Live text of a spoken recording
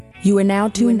You are now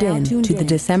tuned in to the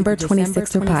December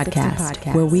 26er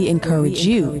podcast, where we encourage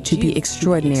you to be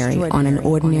extraordinary on an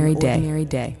ordinary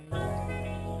day.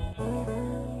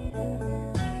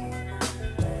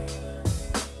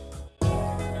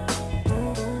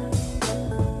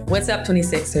 What's up,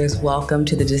 26ers? Welcome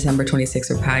to the December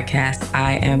 26er podcast.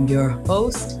 I am your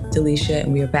host, Delisha,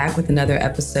 and we are back with another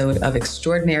episode of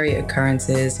Extraordinary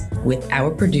Occurrences with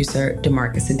our producer,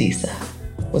 DeMarcus Adisa.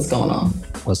 What's going on?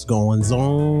 What's going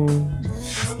on?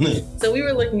 So we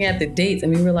were looking at the dates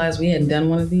and we realized we hadn't done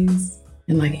one of these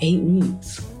in like 8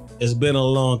 weeks. It's been a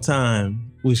long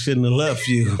time. We shouldn't have left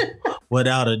you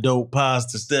without a dope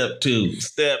pasta step two.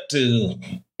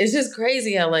 It's just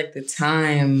crazy how like the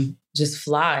time just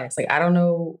flies. Like I don't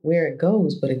know where it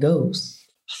goes, but it goes.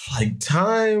 Like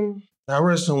time, I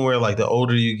read somewhere like the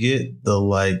older you get, the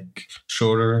like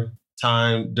shorter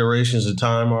time durations of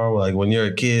time are. Like when you're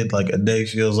a kid, like a day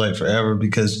feels like forever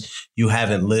because you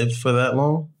haven't lived for that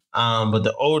long. But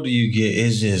the older you get,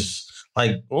 it's just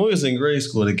like when we was in grade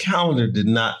school, the calendar did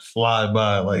not fly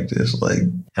by like this. Like,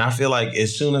 and I feel like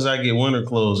as soon as I get winter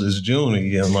clothes, it's June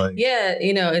again. Like, yeah,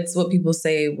 you know, it's what people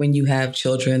say when you have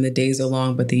children, the days are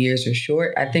long, but the years are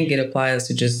short. I think it applies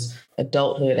to just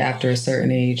adulthood after a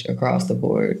certain age across the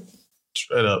board.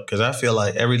 Straight up, because I feel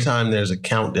like every time there's a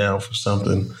countdown for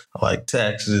something like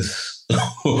taxes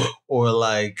or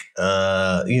like,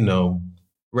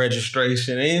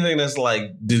 registration, anything that's like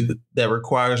that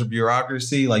requires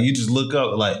bureaucracy, like you just look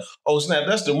up like, oh snap,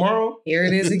 that's tomorrow? Here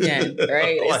it is again,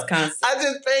 right? Like, it's constant. I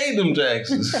just paid them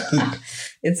taxes.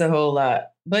 It's a whole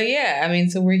lot. But yeah, I mean,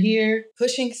 so we're here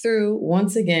pushing through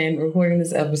once again, recording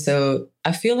this episode.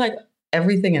 I feel like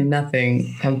everything and nothing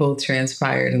have both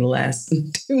transpired in the last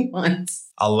 2 months.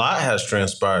 A lot has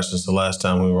transpired since the last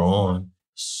time we were on.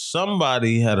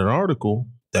 Somebody had an article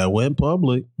that went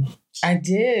public. I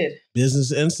did. Business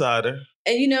Insider.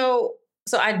 And you know,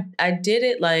 so I did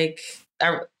it like,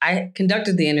 I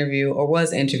conducted the interview, or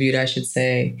was interviewed, I should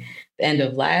say, the end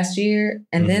of last year.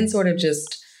 And then sort of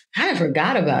just kind of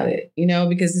forgot about it, you know,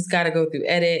 because it's got to go through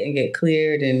edit and get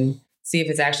cleared and see if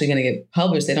it's actually going to get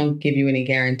published. They don't give you any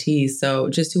guarantees. So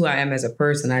just who I am as a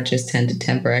person, I just tend to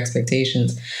temper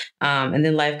expectations. And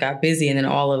then life got busy. And then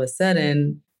all of a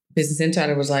sudden, Business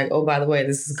Insider was like, oh, by the way,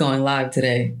 this is going live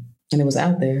today. And it was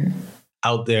out there.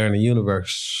 Out there in the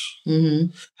universe.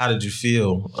 Mm-hmm. How did you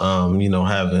feel,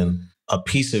 having a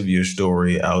piece of your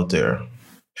story out there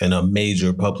in a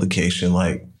major publication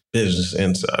like Business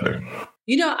Insider?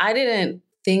 You know, I didn't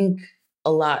think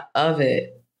a lot of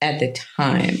it at the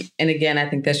time. And again, I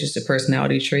think that's just a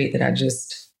personality trait that I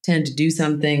just tend to do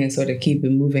something and sort of keep it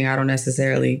moving. I don't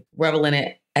necessarily revel in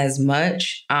it as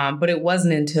much. But it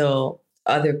wasn't until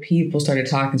other people started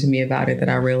talking to me about it that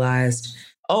I realized,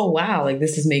 oh, wow, like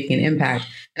this is making an impact.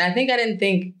 And I think I didn't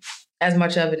think as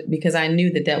much of it because I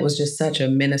knew that that was just such a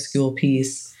minuscule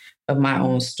piece of my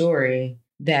own story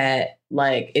that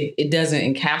like it doesn't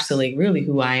encapsulate really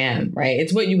who I am, right?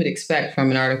 It's what you would expect from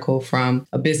an article from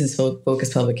a business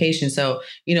focused publication. So,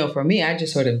 you know, for me, I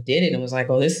just sort of did it and was like,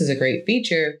 oh, this is a great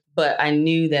feature. But I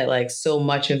knew that like so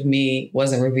much of me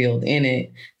wasn't revealed in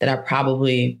it that I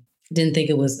probably didn't think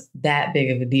it was that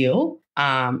big of a deal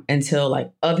until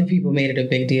like other people made it a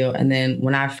big deal. And then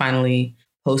when I finally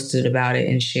posted about it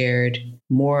and shared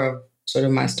more of sort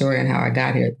of my story and how I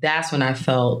got here, that's when I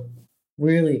felt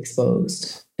really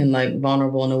exposed and like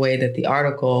vulnerable in a way that the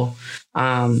article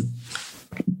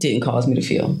didn't cause me to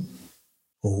feel.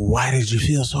 Why did you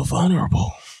feel so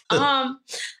vulnerable? I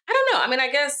don't know. I mean,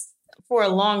 I guess for a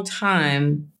long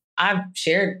time, I've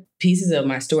shared pieces of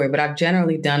my story, but I've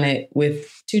generally done it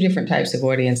with 2 different types of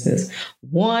audiences.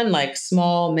 One, like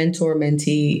small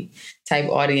mentor-mentee type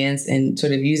audience, and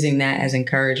sort of using that as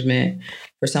encouragement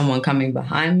for someone coming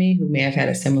behind me who may have had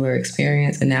a similar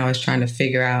experience and now is trying to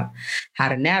figure out how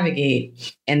to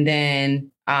navigate. And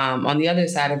then on the other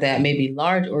side of that, maybe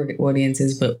large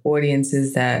audiences, but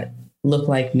audiences that look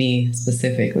like me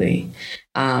specifically.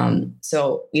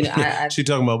 So, you know, She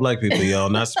talking about Black people, y'all,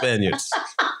 not Spaniards.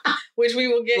 Which we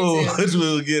will get to. Which we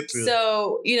will get to.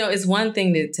 So, you know, it's one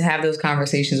thing to have those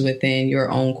conversations within your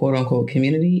own quote unquote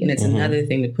community. And it's another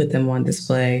thing to put them on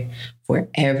display for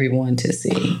everyone to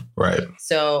see. Right.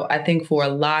 So I think for a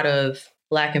lot of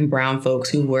Black and brown folks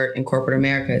who work in corporate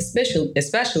America,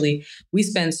 especially, we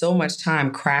spend so much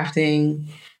time crafting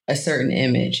a certain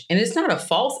image. And it's not a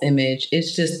false image.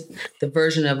 It's just the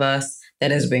version of us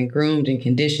that has been groomed and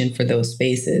conditioned for those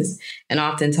spaces. And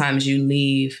oftentimes you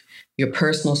leave your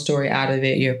personal story out of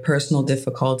it, your personal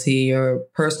difficulty, your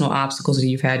personal obstacles that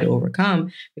you've had to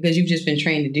overcome because you've just been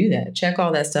trained to do that. Check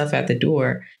all that stuff at the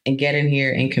door and get in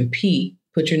here and compete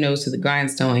put your nose to the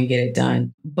grindstone and get it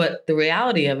done. But the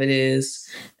reality of it is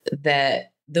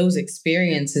that those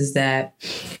experiences that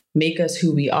make us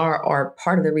who we are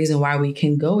part of the reason why we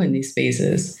can go in these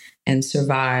spaces and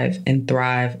survive and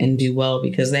thrive and do well,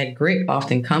 because that grit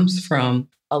often comes from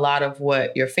a lot of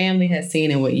what your family has seen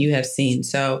and what you have seen.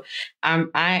 So I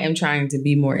am trying to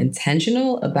be more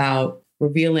intentional about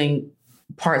revealing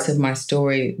parts of my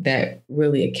story that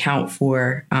really account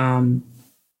for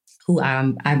who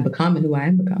I've become and who I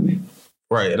am becoming.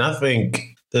 Right. And I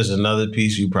think there's another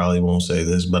piece. You probably won't say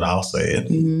this, but I'll say it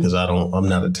because I'm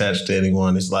not attached to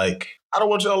anyone. It's like, I don't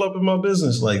want y'all up in my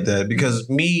business like that, because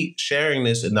me sharing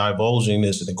this and divulging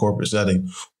this in the corporate setting,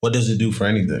 what does it do for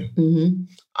anything?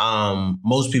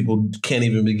 Most people can't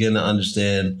even begin to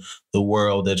understand the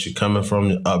world that you're coming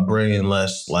from, upbringing,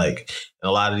 less like in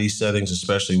a lot of these settings,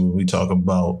 especially when we talk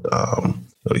about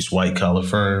these white collar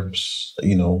firms.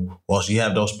 Whilst you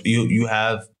have those, you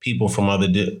have people from other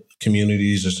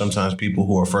communities, or sometimes people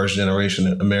who are first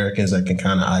generation Americans that can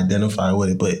kind of identify with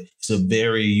it, but it's a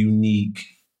very unique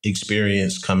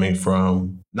experience coming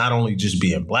from not only just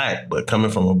being Black, but coming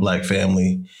from a Black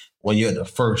family when you're the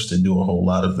first to do a whole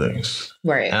lot of things.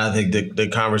 Right. And I think the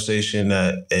conversation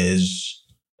that is,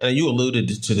 and you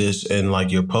alluded to this in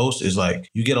like your post, is like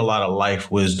you get a lot of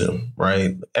life wisdom,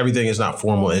 right? Everything is not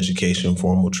formal education,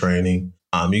 formal training.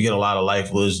 You get a lot of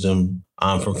life wisdom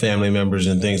from family members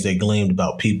and things they gleaned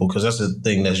about people, because that's the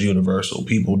thing that's universal.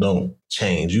 People don't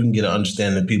change. You can get an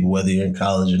understanding of people whether you're in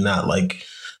college or not. Like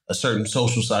a certain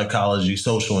social psychology,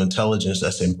 social intelligence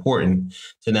that's important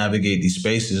to navigate these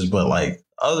spaces. But like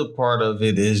other part of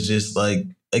it is just like,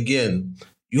 again,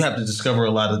 you have to discover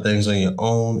a lot of things on your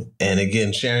own. And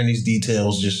again, sharing these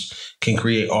details just can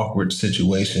create awkward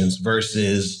situations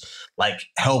versus like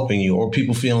helping you, or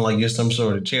people feeling like you're some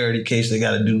sort of charity case. They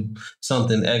got to do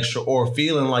something extra, or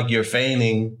feeling like you're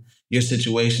feigning your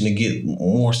situation to get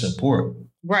more support.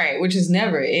 Right. Which is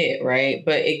never it. Right.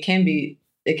 But it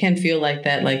can feel like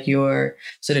that, like you're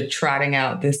sort of trotting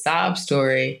out this sob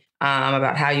story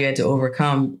about how you had to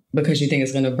overcome because you think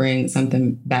it's going to bring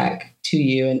something back to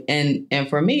you. And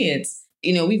for me, it's,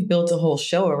 we've built a whole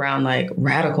show around like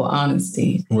radical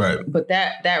honesty. Right. But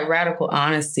that radical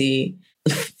honesty,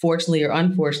 fortunately or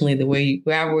unfortunately,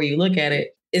 however you look at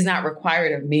it, is not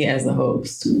required of me as the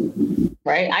host.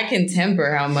 Right. I can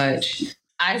temper how much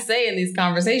I say in these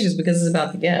conversations because it's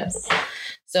about the guests.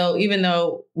 So even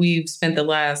though we've spent the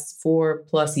last 4+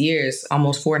 years,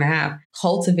 almost 4.5,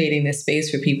 cultivating this space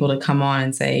for people to come on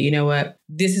and say, you know what,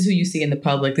 this is who you see in the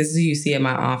public. This is who you see in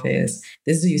my office.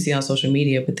 This is who you see on social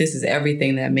media. But this is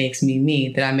everything that makes me me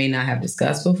that I may not have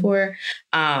discussed before.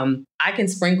 I can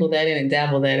sprinkle that in and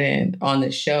dabble that in on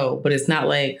the show, but it's not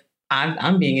like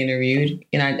I'm being interviewed,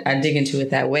 and I dig into it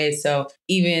that way. So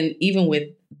even with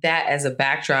that as a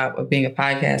backdrop of being a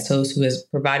podcast host who has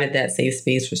provided that safe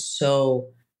space for so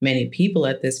many people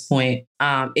at this point,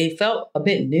 it felt a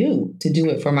bit new to do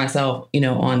it for myself,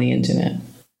 on the internet.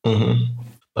 Mm-hmm.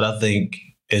 But I think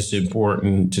it's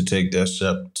important to take that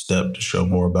step to show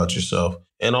more about yourself,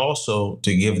 and also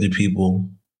to give the people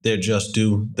their just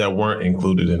due that weren't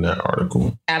included in that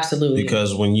article. Absolutely.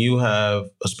 Because when you have,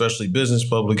 especially business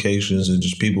publications and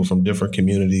just people from different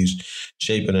communities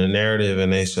shaping a narrative,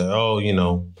 and they say, oh,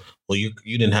 well,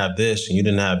 you didn't have this and you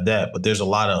didn't have that, but there's a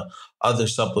lot of other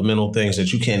supplemental things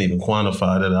that you can't even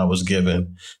quantify that I was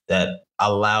given that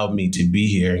allowed me to be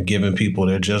here and giving people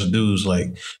their just dues.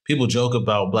 Like, people joke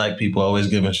about Black people always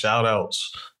giving shout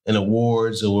outs and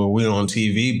awards or when we're on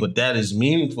TV, but that is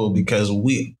meaningful because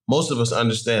most of us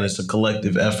understand it's a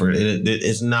collective effort.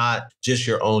 It's not just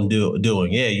your own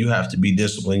doing. Yeah, you have to be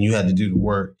disciplined. You had to do the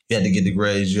work. You had to get the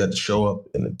grades. You had to show up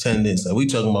in attendance. Like, we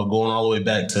talking about going all the way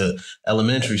back to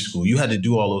elementary school. You had to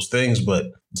do all those things, but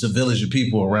it's a village of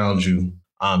people around you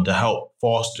to help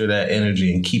foster that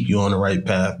energy and keep you on the right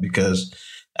path. Because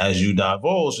as you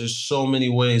divulge, there's so many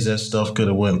ways that stuff could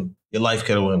have your life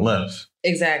could have went left.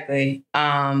 Exactly.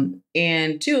 And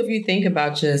two, if you think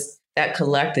about just that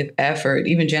collective effort,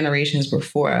 even generations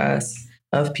before us,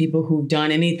 of people who've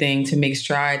done anything to make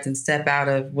strides and step out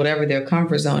of whatever their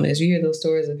comfort zone is. You hear those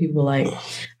stories of people like,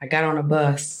 I got on a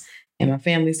bus and my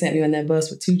family sent me on that bus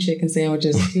with 2 chicken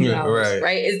sandwiches and 2 hours.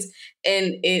 Right.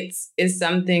 It's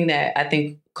something that I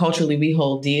think culturally we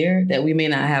hold dear, that we may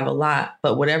not have a lot,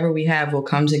 but whatever we have will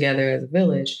come together as a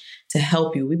village to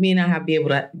help you. We may not be able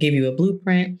to give you a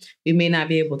blueprint. We may not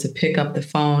be able to pick up the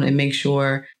phone and make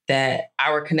sure that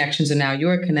our connections are now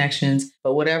your connections,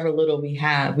 but whatever little we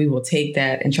have, we will take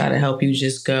that and try to help you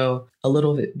just go a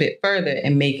little bit further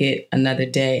and make it another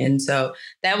day. And so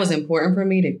that was important for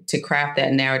me to craft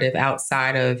that narrative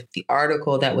outside of the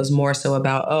article that was more so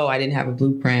about, oh, I didn't have a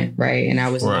blueprint, right? And I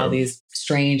was in all these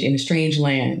strange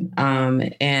land.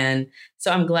 And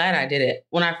so I'm glad I did it.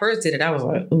 When I first did it, I was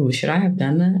like, ooh, should I have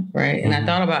done that? Right. And I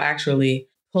thought about actually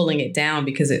pulling it down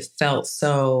because it felt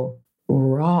so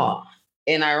raw.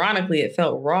 And ironically, it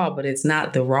felt raw, but it's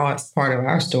not the rawest part of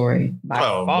our story by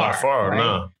far, right?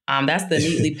 No. That's the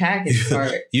neatly packaged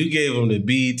part. You gave them the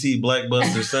BET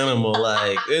Blackbuster Cinema.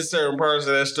 Like, there's certain parts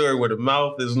of that story where the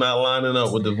mouth is not lining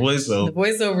up with the voiceover. The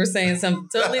voiceover saying something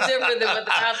totally different than what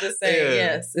the mouth is saying. Yeah.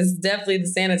 Yes, it's definitely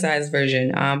the sanitized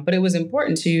version. But it was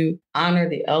important to honor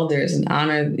the elders and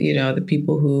honor, the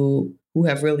people who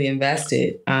have really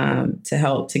invested to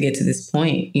help to get to this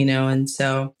point, and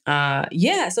so, so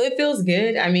it feels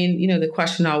good. I mean, the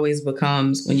question always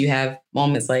becomes when you have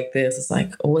moments like this, it's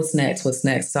like, oh, what's next?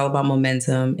 It's all about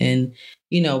momentum and,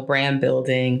 brand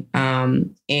building.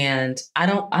 And I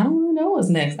don't really know what's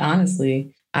next,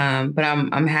 honestly. But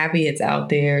I'm happy it's out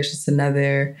there. It's just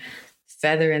another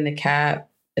feather in the cap,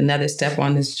 another step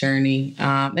on this journey.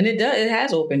 And it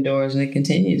has opened doors and it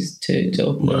continues to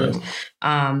open doors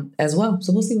as well.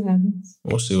 So we'll see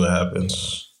what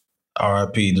happens.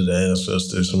 RIP to the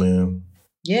ancestors, man.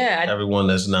 Yeah. Everyone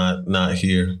that's not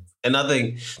here. And I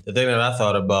think the thing that I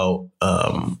thought about,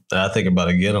 that I think about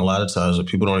again, a lot of times that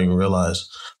people don't even realize,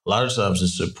 a lot of times the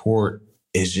support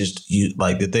is just you,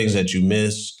 like the things that you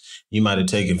miss, you might have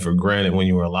taken for granted when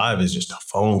you were alive is just a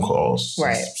phone call.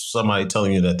 Right. Somebody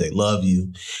telling you that they love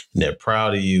you and they're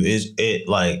proud of you.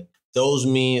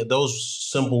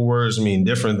 Those simple words mean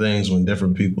different things when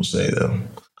different people say them.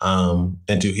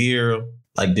 And to hear,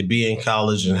 like, to be in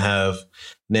college and have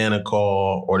Nana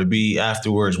call, or to be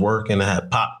afterwards working and have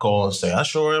Pop call and say, I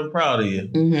sure am proud of you.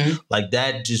 Mm-hmm. Like,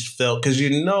 that just felt, because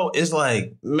it's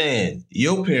like, man,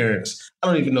 your parents, I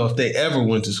don't even know if they ever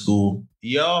went to school.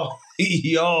 Y'all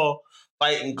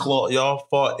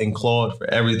fought and clawed for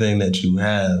everything that you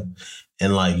have.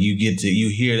 And like, you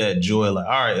hear that joy, like,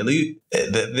 all right, at least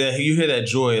you hear that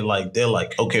joy, like, they're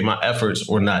like, okay, my efforts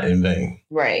were not in vain.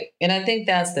 Right. And I think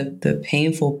that's the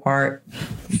painful part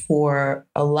for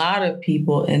a lot of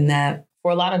people, in that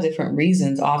for a lot of different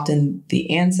reasons, often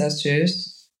the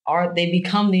ancestors they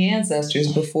become the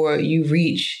ancestors before you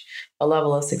reach a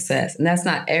level of success. And that's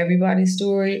not everybody's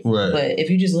story. Right. But if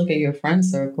you just look at your friend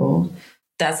circle,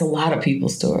 that's a lot of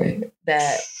people's story.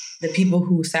 That the people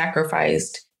who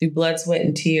sacrificed through blood, sweat,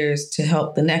 and tears to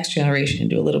help the next generation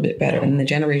do a little bit better, and the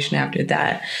generation after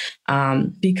that,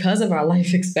 because of our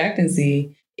life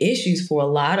expectancy issues for a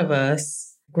lot of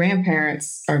us,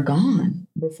 grandparents are gone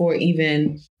before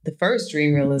even the first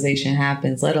dream realization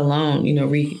happens, let alone,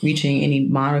 reaching any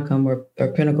modicum or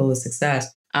pinnacle of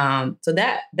success. So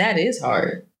that is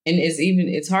hard. And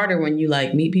it's harder when you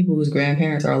meet people whose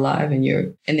grandparents are alive and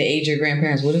you're in the age your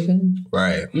grandparents would have been.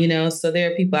 Right. So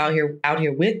there are people out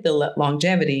here with the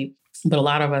longevity, but a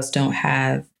lot of us don't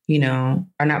have,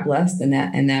 are not blessed in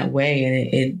that way.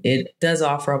 And it does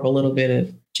offer up a little bit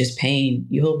of just pain.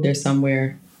 You hope there's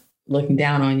somewhere looking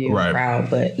down on you, right, proud,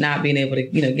 but not being able to,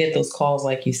 get those calls,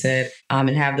 like you said, and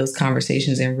have those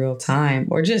conversations in real time,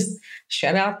 or just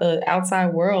shut out the outside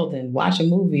world and watch a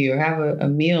movie or have a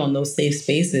meal in those safe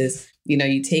spaces. You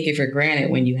take it for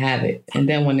granted when you have it. And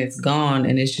then when it's gone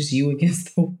and it's just you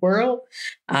against the world,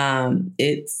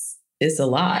 it's a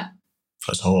lot.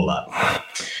 It's a whole lot.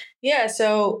 Yeah,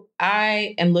 so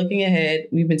I am looking ahead.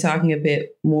 We've been talking a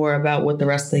bit more about what the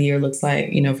rest of the year looks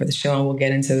like, for the show, and we'll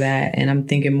get into that. And I'm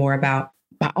thinking more about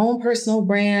my own personal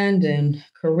brand and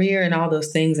career and all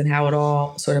those things and how it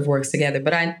all sort of works together.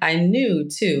 But I knew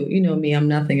too, me, I'm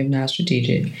nothing if not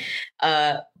strategic.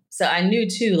 So I knew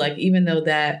too, even though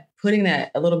that putting that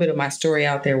a little bit of my story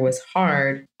out there was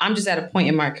hard, I'm just at a point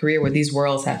in my career where these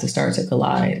worlds have to start to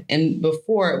collide. And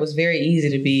before, it was very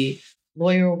easy to be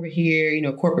lawyer over here,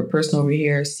 corporate person over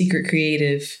here, secret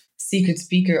creative, secret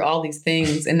speaker, all these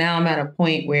things. And now I'm at a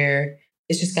point where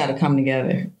it's just got to come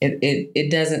together.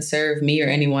 It doesn't serve me or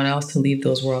anyone else to leave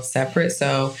those worlds separate.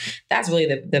 So that's really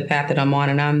the path that I'm on.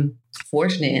 And I'm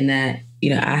fortunate in that,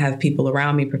 I have people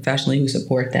around me professionally who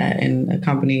support that, and a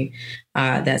company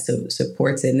that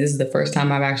supports it. And this is the first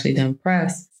time I've actually done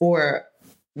press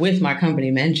with my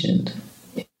company mentioned.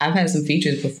 I've had some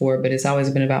features before, but it's always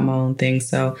been about my own thing.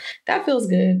 So that feels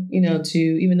good, to,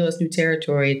 even though it's new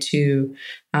territory, to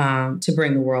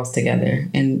bring the worlds together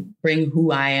and bring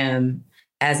who I am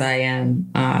as I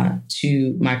am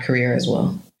to my career as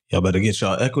well. Y'all better get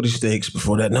y'all equity stakes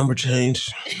before that number change.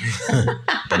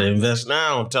 Better invest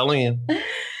now, I'm telling you.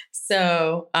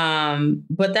 So,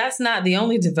 but that's not the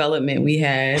only development we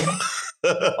had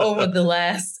over the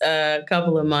last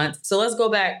couple of months. So let's go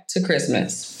back to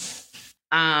Christmas.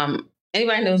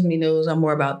 Anybody knows me knows I'm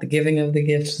more about the giving of the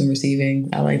gifts and receiving.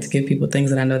 I like to give people things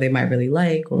that I know they might really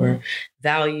like or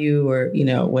value or,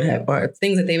 whatever, or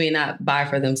things that they may not buy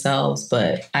for themselves,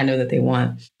 but I know that they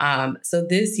want. So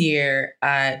this year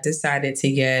I decided to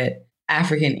get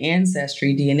African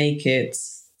ancestry DNA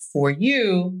kits for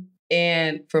you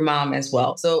and for mom as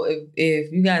well. So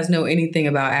if you guys know anything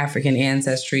about African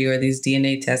ancestry or these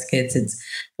DNA test kits, it's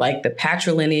like the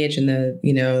patrilineage and the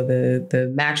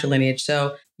matrilineage.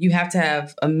 So you have to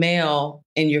have a male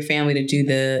in your family to do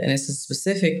and it's a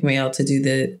specific male to do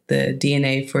the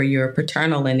DNA for your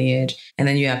paternal lineage. And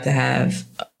then you have to have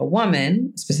a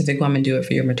specific woman do it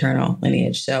for your maternal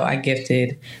lineage. So I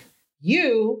gifted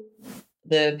you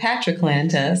the Patriclan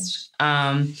test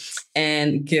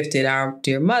and gifted our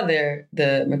dear mother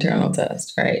the maternal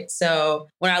test, right? So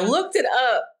when I looked it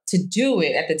up to do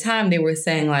it, at the time they were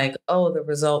saying like, oh, the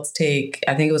results take,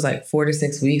 I think it was like 4 to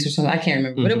 6 weeks or something. I can't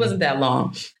remember, but it wasn't that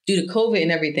long. Due to COVID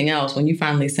and everything else, when you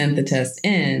finally sent the test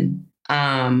in,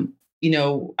 I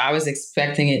was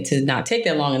expecting it to not take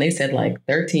that long. And they said like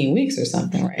 13 weeks or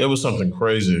something, right? It was something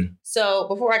crazy. So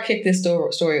before I kick this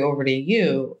story over to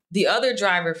you, the other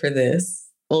driver for this,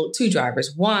 well, 2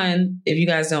 drivers. One, if you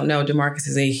guys don't know, DeMarcus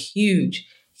is a huge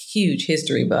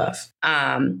history buff.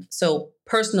 So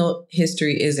personal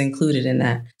history is included in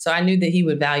that. So I knew that he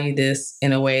would value this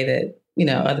in a way that,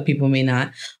 other people may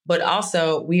not. But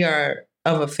also we are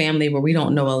of a family where we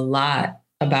don't know a lot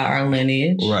about our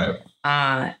lineage. Right.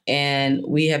 And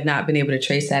we have not been able to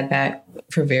trace that back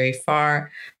for very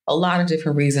far. A lot of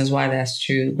different reasons why that's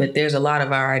true, but there's a lot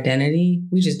of our identity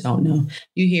we just don't know.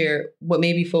 You hear what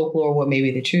may be folklore, what may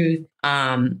be the truth.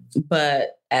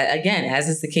 But again, as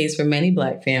is the case for many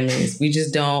Black families, we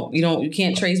just you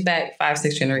can't trace back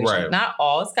 5-6 generations. Right. Not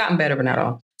all. It's gotten better, but not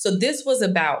all. So this was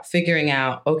about figuring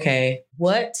out, okay,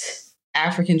 what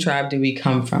African tribe did we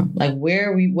come from? Like what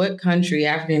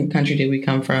African country did we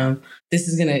come from? This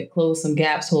is going to close some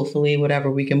gaps, hopefully, whatever.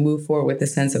 We can move forward with a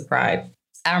sense of pride.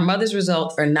 Our mother's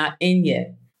results are not in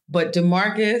yet. But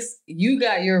DeMarcus, you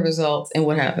got your results, and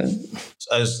what happened?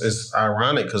 It's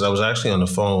ironic because I was actually on the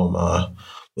phone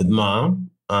with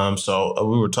mom. So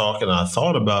we were talking, I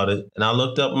thought about it, and I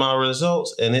looked up my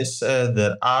results, and it said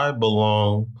that I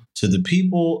belong to the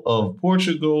people of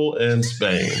Portugal and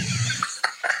Spain.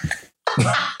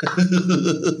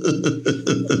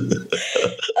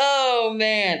 Oh,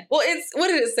 man. Well, what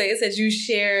did it say? It said you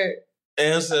share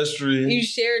ancestry. You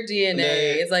share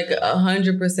DNA. It's like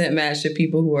 100% match to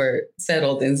people who are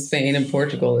settled in Spain and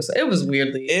Portugal. So it was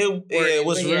weirdly worded, it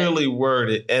was really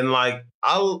worded. And like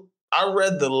I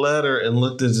read the letter and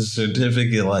looked at the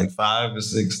certificate like 5 or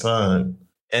 6 times.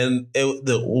 And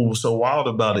what was so wild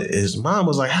about it is mom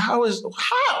was like, how?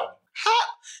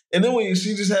 And then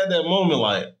she just had that moment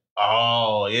like,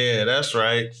 oh yeah, that's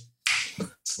right.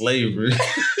 Slavery.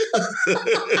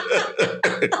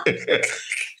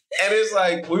 And it's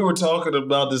like, we were talking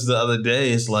about this the other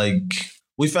day. It's like,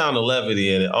 we found a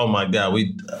levity in it. Oh my God.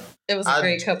 It was a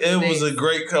great couple of days. It was a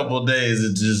great couple of days.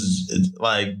 It's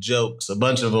like jokes, a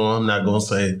bunch of them. I'm not going to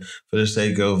say for the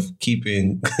sake of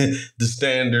keeping the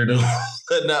standard of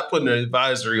not putting an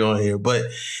advisory on here, but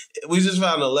we just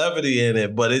found a levity in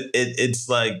it. But it's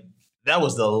like, that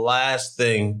was the last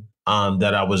thing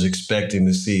that I was expecting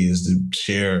to see, is to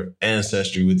share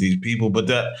ancestry with these people. But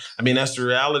that's the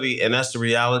reality. And that's the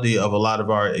reality of a lot of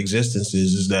our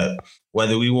existences, is that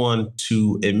whether we want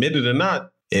to admit it or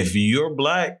not, if you're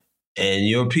Black and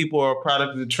your people are a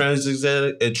product of the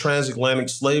transatlantic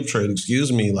slave trade,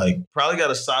 like probably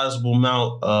got a sizable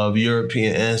amount of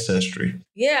European ancestry.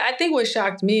 Yeah, I think what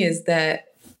shocked me is that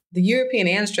the European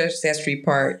ancestry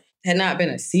part had not been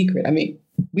a secret. I mean,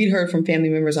 we'd heard from family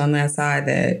members on that side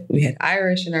that we had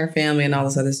Irish in our family and all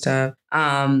this other stuff.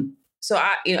 So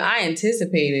I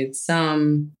anticipated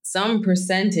some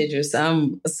percentage or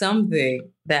something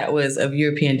that was of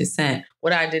European descent.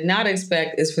 What I did not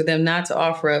expect is for them not to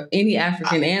offer up any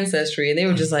African ancestry. And they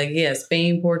were just like, yeah,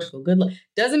 Spain, Portugal, good luck.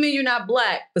 Doesn't mean you're not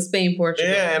Black, but Spain,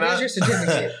 Portugal. Yeah, and here's your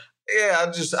certificate.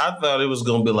 Yeah, I thought it was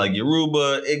going to be like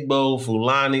Yoruba, Igbo,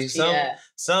 Fulani,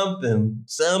 something.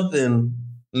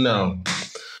 No,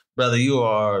 brother, you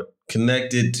are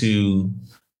connected to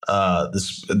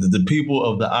the people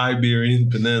of the Iberian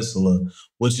Peninsula,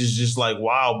 which is just like,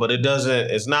 wow. But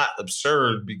it's not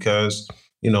absurd, because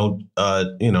the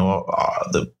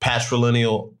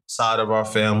patrilineal side of our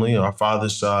family, our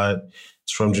father's side,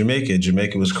 is from Jamaica.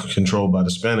 Jamaica was controlled by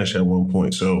the Spanish at one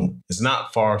point, so it's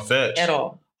not far fetched At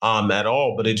all. At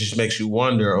all. But it just makes you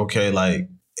wonder. Okay, like,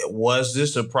 was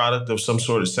this a product of some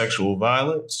sort of sexual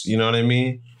violence? You know what I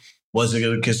mean? Was it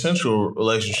a consensual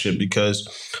relationship? Because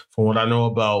from what I know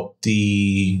about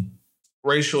the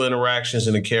racial interactions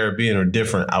in the Caribbean are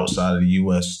different outside of the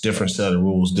U.S., different set of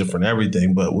rules, different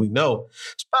everything. But we know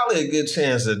it's probably a good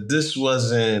chance that this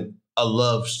wasn't a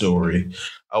love story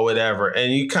or whatever.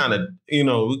 And you kind of,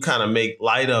 we kind of make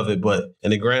light of it. But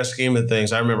in the grand scheme of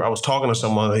things, I remember I was talking to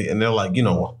someone and they're like,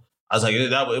 I was like,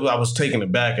 I was taken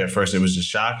aback at first. It was just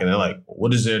shocking. They're like,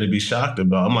 what is there to be shocked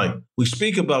about? I'm like, we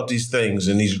speak about these things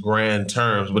in these grand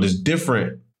terms, but it's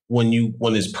different when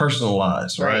it's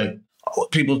personalized, right?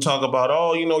 People talk about,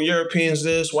 Europeans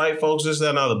this, white folks this, that,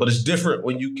 and other. But it's different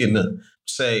when you can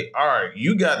say, all right,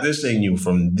 you got this in you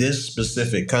from this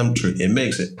specific country. It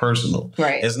makes it personal.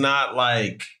 Right. It's not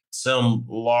like some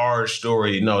large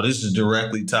story. No, this is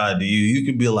directly tied to you. You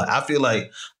could be like, I feel like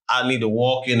I need to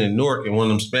walk in Newark in one of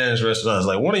them Spanish restaurants.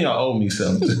 Like, one of y'all owe me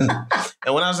something.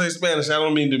 And when I say Spanish, I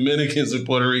don't mean Dominicans or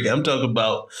Puerto Rico. I'm talking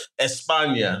about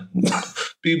España.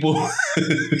 People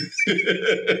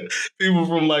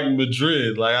from like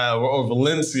Madrid, or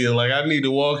Valencia. Like, I need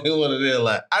to walk in one of there.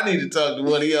 Like, I need to talk to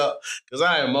one of y'all because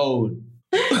I am old.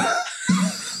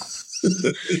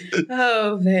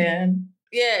 Oh, man.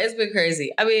 Yeah, it's been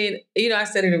crazy. I mean, I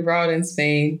studied abroad in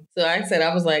Spain. So I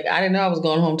was like, I didn't know I was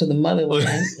going home to the motherland.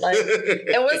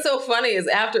 And what's so funny is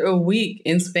after a week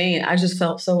in Spain, I just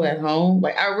felt so at home.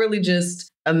 Like, I really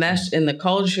just enmeshed in the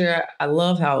culture. I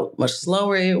love how much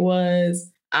slower it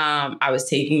was. I was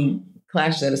taking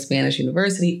classes at a Spanish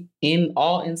university,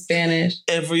 all in Spanish.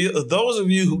 And for those of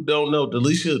you who don't know,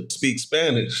 Delisha speaks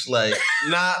Spanish, like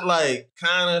not like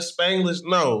kind of Spanglish.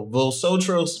 No,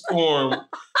 vosotros form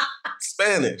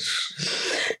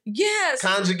Spanish. Yes.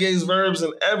 Conjugates verbs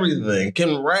and everything.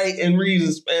 Can write and read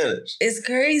in Spanish. It's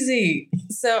crazy.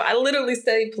 So I literally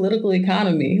studied political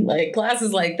economy, like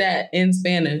classes like that in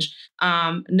Spanish.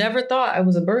 Never thought it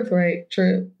was a birthright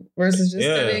trip versus just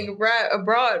studying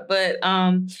abroad. But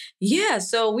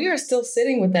so we are still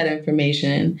sitting with that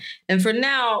information. And for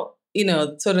now,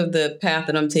 sort of the path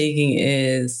that I'm taking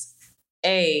is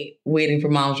waiting for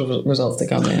mom's results to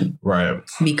come in. Right.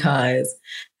 Because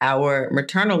our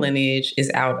maternal lineage is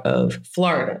out of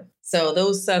Florida. So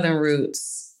those southern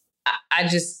roots,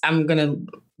 I'm going to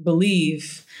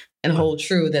believe and hold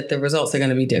true that the results are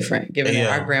going to be different, given that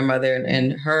our grandmother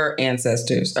and her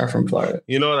ancestors are from Florida.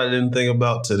 You know what I didn't think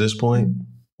about to this point?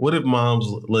 What if mom's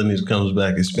lineage comes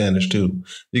back in Spanish too?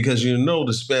 Because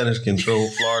the Spanish control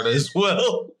Florida as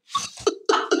well.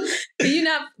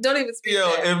 Don't even speak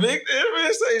that. If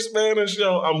it say Spanish,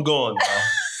 I'm going now.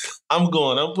 I'm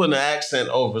putting an accent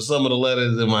over some of the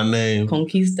letters in my name.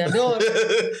 Conquistador.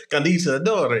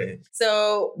 Conquistador.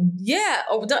 So,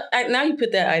 now you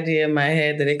put that idea in my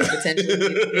head that it could potentially be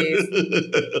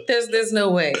the case. There's no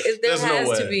way. There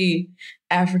has to be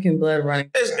African blood running.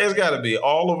 It's got to be.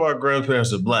 All of our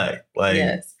grandparents are black.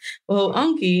 Yes. Well,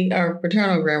 Unky, our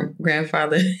paternal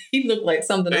grandfather, he looked like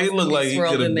something else. He looked like he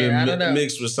could have been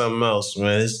mixed with something else,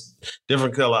 man. It's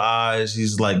different color eyes.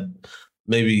 He's like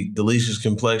maybe Delicia's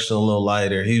complexion a little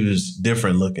lighter. He was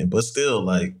different looking, but still,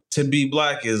 like, to be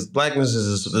blackness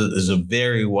is a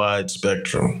very wide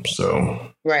spectrum.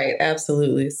 So right,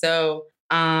 absolutely. So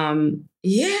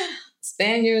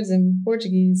Spaniards and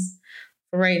Portuguese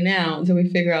for right now until we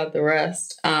figure out the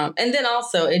rest. And then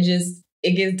also it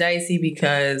gets dicey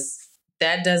because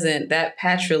that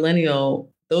patrilineal,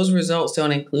 those results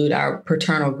don't include our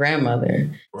paternal grandmother.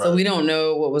 Right. So we don't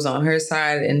know what was on her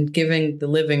side. And given the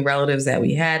living relatives that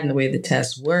we had and the way the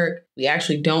tests work, we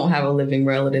actually don't have a living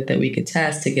relative that we could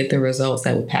test to get the results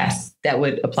that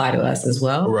would apply to us as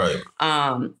well. Right.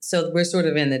 So we're sort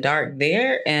of in the dark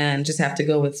there and just have to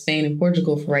go with Spain and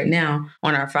Portugal for right now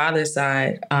on our father's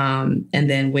side, and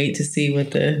then wait to see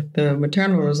what the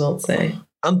maternal results say.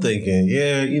 I'm thinking,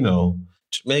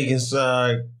 Jamaican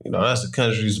side, that's a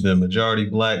country that's been majority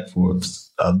black for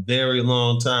a very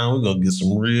long time. We're going to get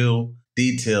some real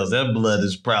details. That blood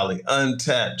is probably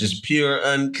untapped, just pure,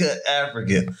 uncut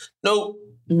African. Nope.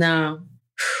 No.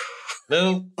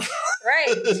 Nope.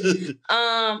 Right.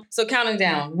 So counting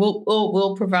down,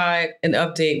 we'll provide an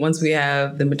update once we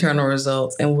have the maternal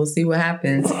results and we'll see what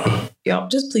happens. Y'all,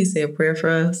 just please say a prayer for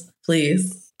us.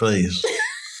 Please. Please.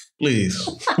 Please.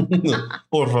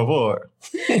 Por favor.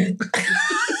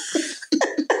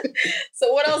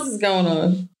 So what else is going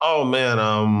on? Oh, man.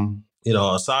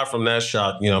 Aside from that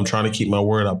shock, I'm trying to keep my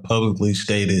word. I publicly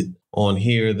stated on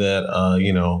here that,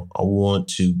 I want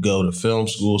to go to film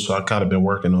school. So I kind of been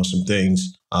working on some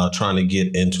things, trying to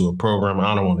get into a program.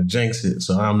 I don't want to jinx it,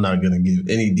 so I'm not going to give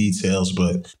any details,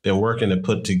 but been working to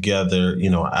put together,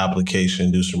 an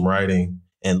application, do some writing.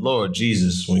 And Lord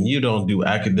Jesus, when you don't do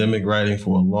academic writing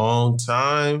for a long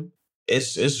time,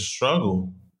 it's a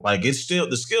struggle. Like the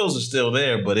skills are still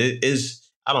there, but it is,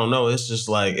 I don't know. It's just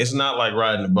like, it's not like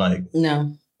riding a bike.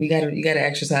 No. You gotta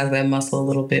exercise that muscle a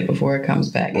little bit before it comes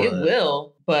back. Right. It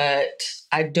will, but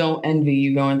I don't envy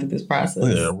you going through this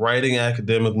process. Yeah, writing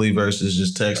academically versus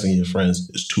just texting your friends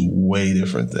is two way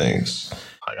different things.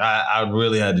 Like I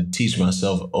really had to teach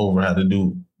myself over how to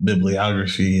do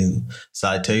bibliography and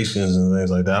citations and things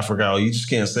like that. I forgot, you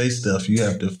just can't say stuff. You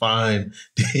have to find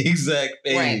the exact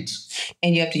page. Right.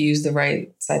 And you have to use the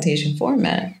right citation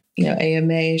format.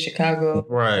 AMA, Chicago,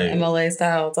 right, MLA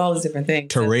style. It's all these different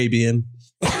things. Turabian.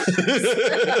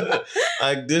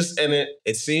 Like this, and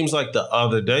it seems like the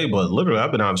other day, but literally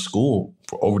I've been out of school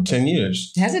for over 10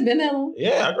 years. Has it been that long?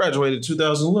 Yeah, I graduated in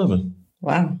 2011.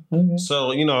 Wow. Okay.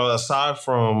 So, aside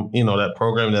from, that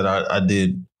program that I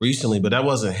did recently, but that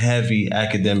wasn't heavy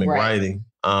academic writing.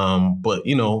 But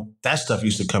that stuff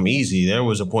used to come easy. There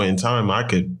was a point in time I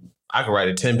could write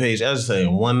a 10-page essay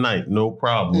in one night, no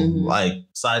problem. Mm-hmm. Like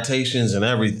citations and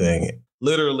everything.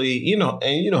 Literally,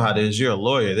 and you know how it is, you're a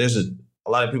lawyer. There's a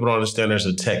lot of people don't understand there's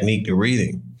a technique to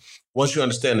reading. Once you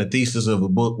understand the thesis of a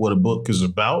book, what a book is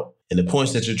about, and the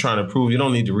points that you're trying to prove, you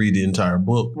don't need to read the entire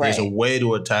book. Right. There's a way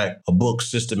to attack a book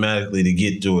systematically to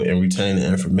get to it and retain the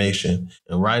information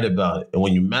and write about it. And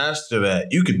when you master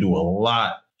that, you can do a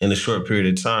lot in a short period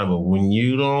of time. But when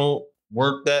you don't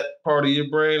work that part of your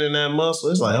brain and that muscle,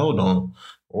 it's like, hold on,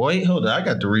 I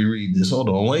got to reread this. Hold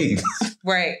on, wait.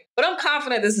 Right. But I'm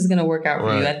confident this is going to work out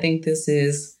for you. I think this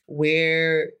is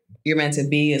where you're meant to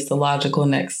be. It's the logical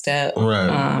next step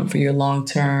for your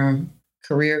long-term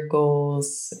career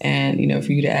goals and,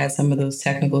 for you to add some of those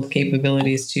technical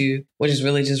capabilities to what is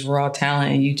really just raw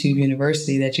talent in YouTube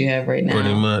University that you have right now.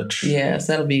 Pretty much. Yeah,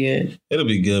 so that'll be good. It'll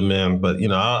be good, man. But,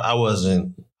 I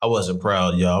wasn't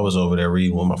proud, y'all. I was over there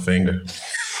reading with my finger.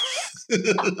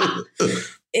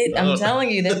 I'm telling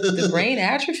you that the brain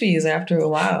atrophies after a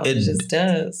while. It just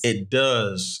does. It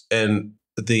does. And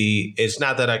it's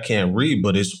not that I can't read,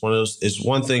 but it's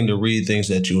one thing to read things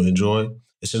that you enjoy.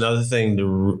 It's another thing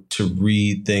to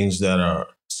read things that are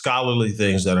scholarly,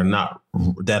 things that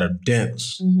are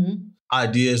dense,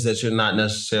 ideas that you're not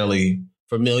necessarily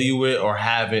familiar with or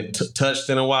haven't touched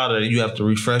in a while, that you have to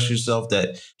refresh yourself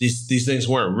that these things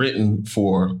weren't written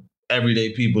for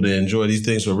everyday people to enjoy. These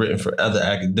things were written for other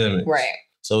academics. Right.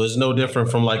 So it's no different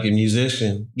from like a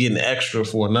musician getting extra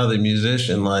for another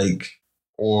musician,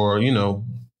 or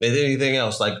anything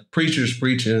else, like preachers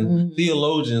preaching,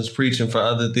 theologians preaching for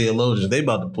other theologians. They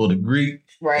about to pull the Greek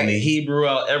and the Hebrew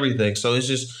out, everything. So it's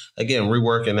just, again,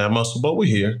 reworking that muscle. But we're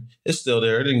here. It's still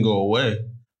there. It didn't go away.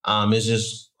 It's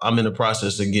just, I'm in the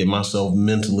process of getting myself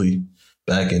mentally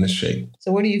back into shape.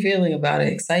 So what are you feeling about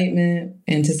it? Excitement,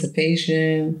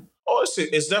 anticipation? Oh,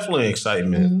 it's definitely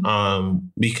excitement.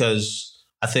 Because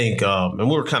I think, and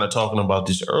we were kind of talking about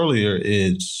this earlier,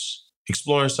 is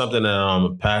exploring something that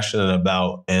I'm passionate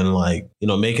about and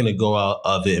making a go out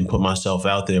of it and put myself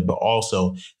out there. But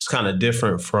also it's kind of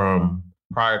different from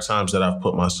prior times that I've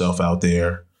put myself out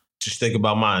there. Just think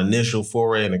about my initial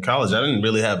foray into college. I didn't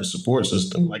really have a support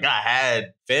system. Like I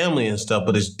had family and stuff,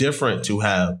 but it's different to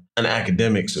have an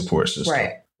academic support system.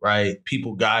 Right?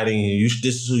 People guiding you.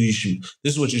 This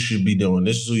is what you should be doing.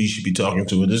 This is who you should be talking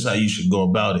to. And this is how you should go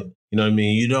about it. You know what I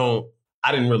mean?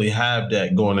 I didn't really have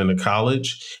that going into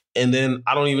college. And then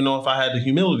I don't even know if I had the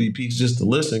humility piece just to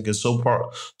listen, because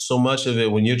so much of it,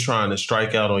 when you're trying to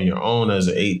strike out on your own as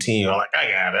an 18, you're like,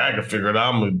 I got it. I can figure it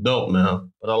out. I'm an adult now.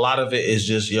 But a lot of it is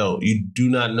just, you do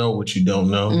not know what you don't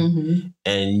know.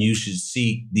 And you should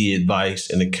seek the advice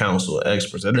and the counsel of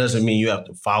experts. That doesn't mean you have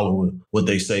to follow what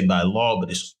they say by law,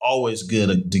 but it's always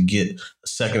good to get a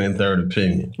second and third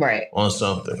opinion on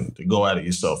something, to go at it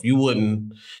yourself. You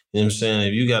wouldn't, you know what I'm saying,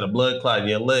 if you got a blood clot in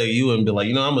your leg, you wouldn't be like,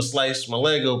 I'm going to slice my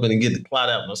leg open and get the clot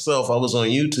out myself. I was on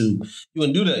YouTube. You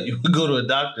wouldn't do that. You would go to a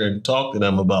doctor and talk to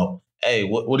them about, hey,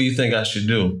 what do you think I should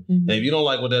do? And if you don't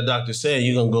like what that doctor's saying,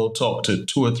 you're going to go talk to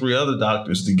 2 or 3 other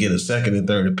doctors to get a second and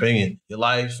third opinion. Your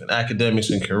life and academics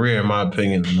and career, in my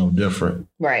opinion, are no different.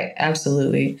 Right.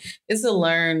 Absolutely. It's a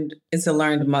learned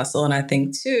muscle. And I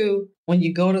think too, when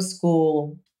you go to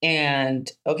school and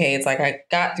okay, it's like, I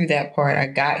got through that part. I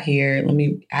got here.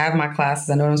 I have my classes.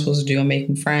 I know what I'm supposed to do. I'm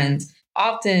making friends.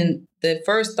 Often the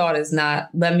first thought is not,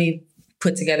 let me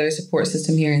put together a support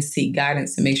system here and seek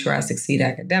guidance to make sure I succeed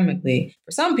academically.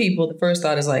 For some people, the first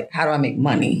thought is like, how do I make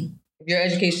money? If your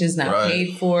education is not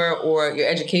paid for, or your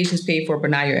education is paid for, but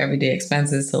not your everyday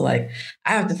expenses. So like,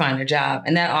 I have to find a job.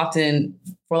 And that often,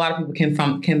 for a lot of people,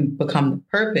 can become the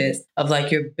purpose of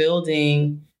like you're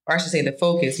building, or I should say the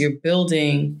focus, you're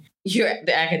building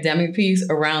the academic piece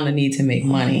around the need to make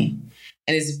money.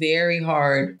 And it's very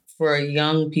hard for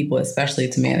young people, especially,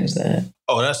 to manage that.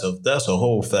 Oh, that's a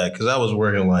whole fact. Because I was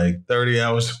working like 30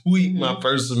 hours a week my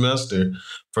first semester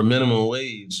for minimum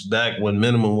wage, back when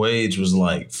minimum wage was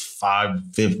like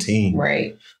 $5.15.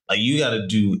 Right. Like you got to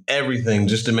do everything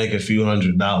just to make a few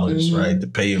 $100s, right? To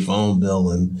pay your phone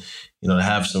bill and, to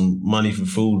have some money for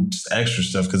food, just extra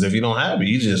stuff. Because if you don't have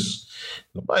it,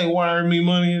 nobody wiring me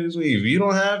money this week. If you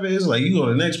don't have it, it's like you go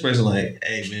to the next person like,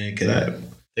 hey man,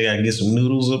 I can get some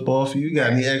noodles up off you. You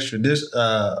got any extra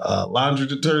laundry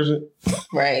detergent?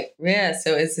 Right. Yeah.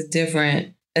 So it's a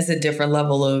different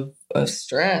level of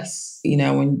stress,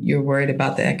 when you're worried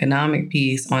about the economic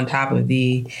piece on top of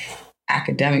the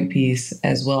academic piece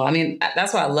as well. I mean,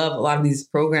 that's why I love a lot of these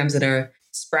programs that are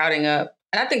sprouting up.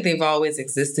 And I think they've always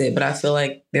existed, but I feel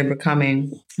like they're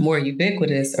becoming more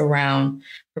ubiquitous around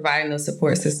providing those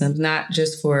support systems, not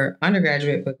just for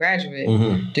undergraduate, but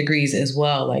graduate degrees as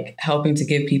well, like helping to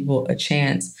give people a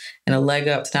chance and a leg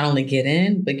up to not only get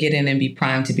in, but get in and be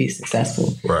primed to be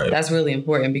successful. Right. That's really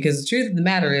important, because the truth of the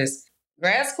matter is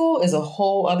grad school is a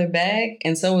whole other bag,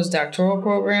 and so is doctoral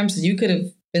programs. So you could have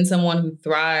been someone who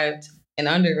thrived in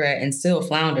undergrad and still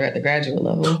flounder at the graduate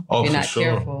level if you're not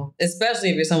careful, especially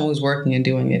if you're someone who's working and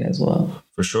doing it as well.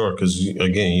 For sure, because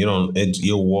again,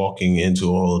 you're walking into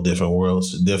a whole different world.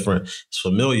 It's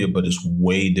familiar, but it's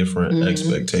way different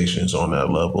expectations on that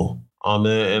level.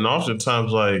 And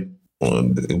oftentimes, like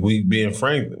we being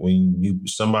frank, when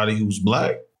somebody who's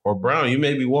black or brown, you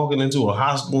may be walking into a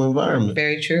hostile environment.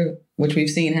 Very true, which we've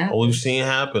seen happen. We've seen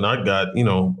happen. I got,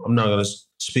 I'm not going to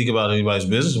speak about anybody's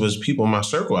business, but it's people in my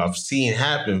circle I've seen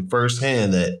happen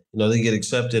firsthand that, they get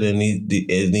accepted in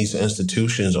these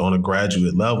institutions on a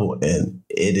graduate level, and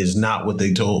it is not what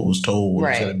they was told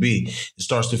it's going to be. It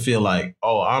starts to feel like,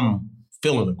 oh, I'm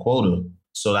filling a quota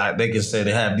so that they can say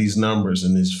they have these numbers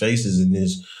and these faces and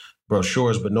these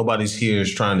brochures, but nobody's here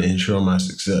is trying to ensure my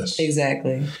success.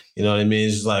 Exactly. You know what I mean?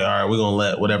 It's like, all right, we're going to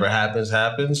let whatever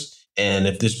happens. And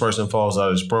if this person falls out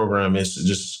of this program, it's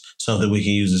just something we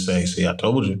can use to say, see, I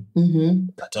told you.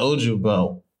 I told you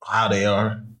about how they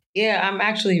are. Yeah, I'm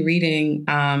actually reading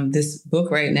this book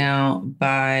right now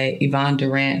by Yvonne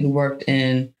Durant, who worked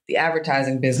in the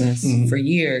advertising business for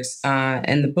years.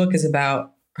 And the book is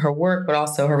about her work, but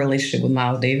also her relationship with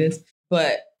Miles Davis.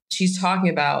 But she's talking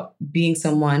about being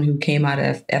someone who came out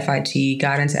of FIT,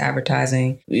 got into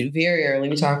advertising very early.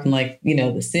 We're talking like, the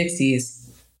 60s.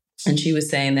 And she was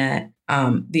saying that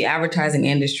the advertising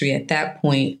industry at that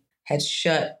point had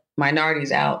shut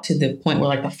minorities out to the point where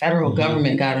like the federal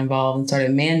government got involved and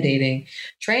started mandating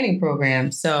training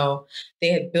programs. So they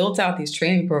had built out these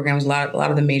training programs, a lot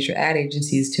of the major ad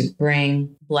agencies, to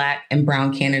bring Black and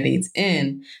brown candidates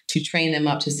in to train them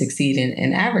up to succeed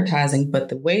in advertising. But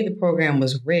the way the program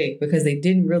was rigged, because they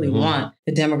didn't really want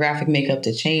the demographic makeup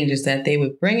to change, is that they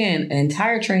would bring in an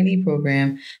entire trainee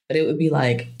program, but it would be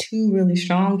like 2 really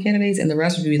strong candidates, and the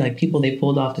rest would be like people they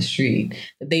pulled off the street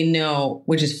that they know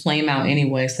would just flame out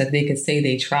anyway, so that they could say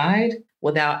they tried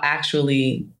without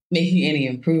actually making any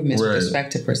improvements with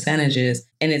respect to percentages.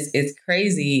 And it's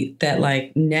crazy that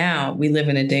like now we live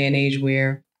in a day and age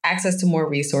where access to more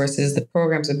resources, the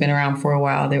programs have been around for a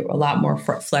while. They're a lot more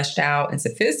fleshed out and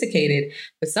sophisticated,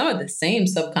 but some of the same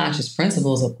subconscious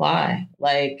principles apply.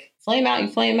 Like flame out, you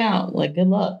flame out, like good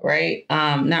luck, right?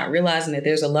 Not realizing that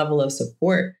there's a level of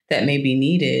support that may be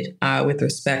needed with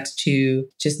respect to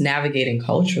just navigating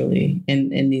culturally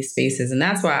in these spaces. And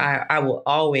that's why I will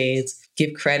always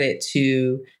give credit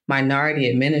to minority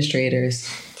administrators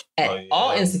at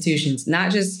all institutions,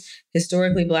 not just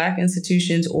historically Black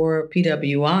institutions or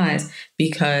PWIs,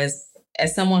 because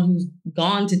as someone who's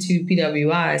gone to 2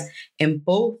 PWIs, in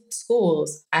both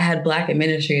schools, I had Black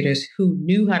administrators who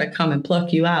knew how to come and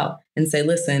pluck you out and say,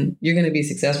 listen, you're going to be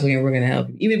successful and we're going to help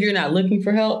you. Even if you're not looking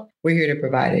for help, we're here to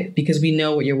provide it because we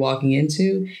know what you're walking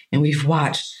into. And we've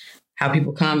watched how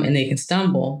people come and they can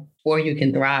stumble or you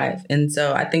can thrive. And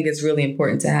so I think it's really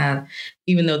important to have,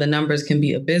 even though the numbers can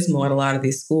be abysmal at a lot of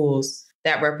these schools,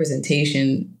 that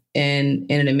representation in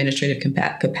an administrative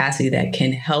capacity that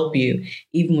can help you,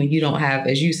 even when you don't have,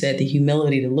 as you said, the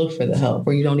humility to look for the help,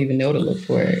 or you don't even know to look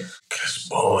for it. Because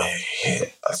boy,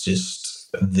 I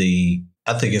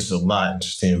think it's a lot,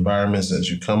 just the environments that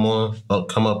you come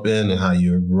up in and how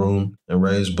you're groomed and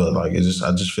raised. But like, I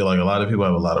just feel like a lot of people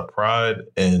have a lot of pride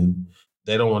and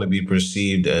they don't want to be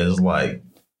perceived as like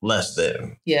less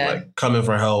than. Yeah. Like coming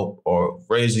for help or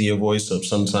raising your voice up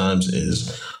sometimes is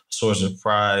a source of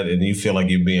pride, and you feel like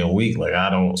you're being weak. Like I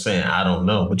don't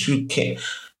know, but you can't.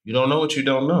 You don't know what you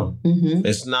don't know. Mm-hmm.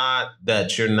 It's not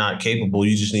that you're not capable.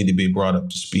 You just need to be brought up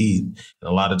to speed. And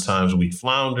a lot of times we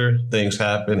flounder, things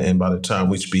happen, and by the time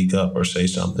we speak up or say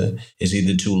something, it's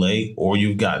either too late or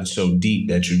you've gotten so deep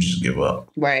that you just give up.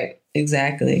 Right.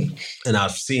 Exactly. And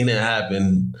I've seen it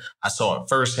happen. I saw it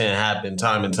firsthand happen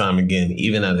time and time again,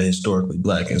 even at a historically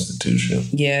Black institution.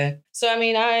 Yeah. So, I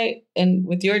mean, and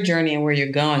with your journey and where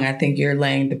you're going, I think you're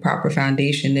laying the proper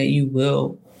foundation that you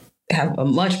will have a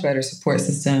much better support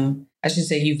system. I should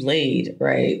say you've laid,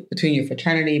 right, between your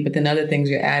fraternity, but then other things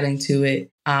you're adding to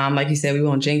it. Like you said, we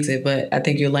won't jinx it, but I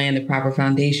think you're laying the proper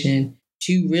foundation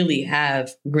to really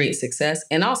have great success.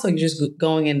 And also you're just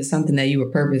going into something that you were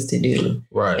purposed to do.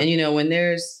 Right. And, when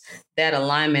there's that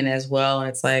alignment as well, and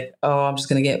it's like, oh, I'm just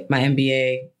going to get my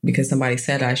MBA because somebody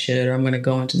said I should, or I'm going to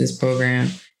go into this program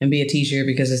and be a teacher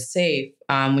because it's safe.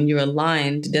 When you're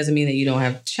aligned, it doesn't mean that you don't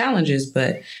have challenges,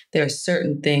 but there are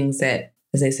certain things that,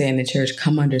 as they say in the church,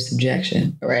 come under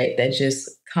subjection, right? That just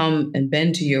come and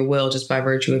bend to your will just by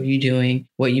virtue of you doing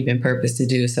what you've been purposed to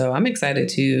do. So I'm excited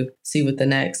to see what the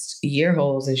next year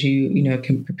holds as you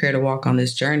can prepare to walk on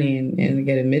this journey and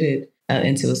get admitted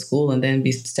into a school and then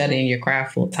be studying your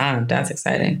craft full time. That's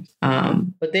exciting.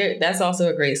 But that's also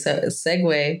a great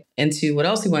segue into what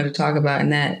else we wanted to talk about,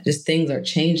 and that just things are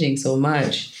changing so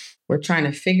much. We're trying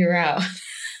to figure out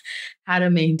how to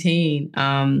maintain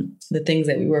the things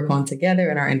that we work on together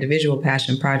in our individual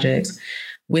passion projects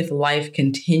with life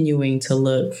continuing to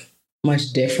look much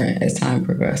different as time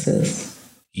progresses.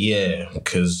 Yeah,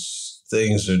 because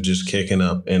things are just kicking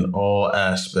up in all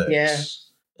aspects. Yeah.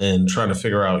 And trying to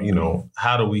figure out,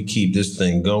 how do we keep this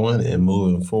thing going and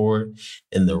moving forward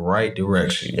in the right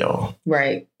direction, y'all?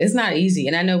 Right. It's not easy.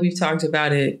 And I know we've talked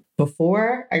about it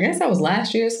before. I guess that was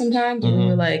last year sometimes. Mm-hmm. We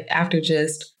were like, after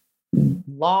just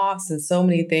loss and so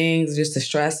many things, just the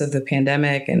stress of the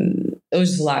pandemic, and it was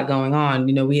just a lot going on.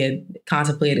 We had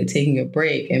contemplated taking a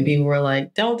break, and people were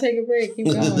like, don't take a break, keep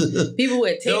going. People who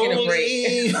had taken a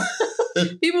break.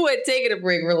 People who had taken a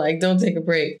break were like, don't take a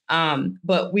break.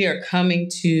 But we are coming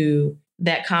to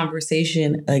that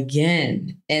conversation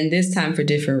again. And this time for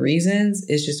different reasons.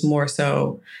 It's just more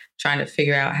so trying to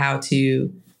figure out how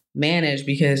to manage,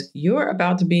 because you're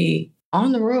about to be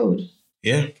on the road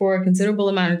for a considerable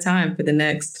amount of time for the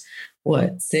next,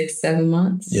 6-7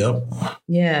 months? Yep.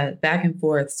 Yeah, back and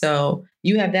forth. So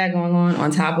you have that going on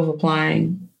top of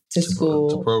applying to school,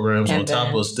 to programs, on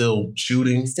top of still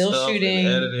shooting,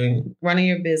 editing, running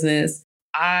your business.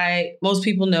 Most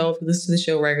people know, if you listen to the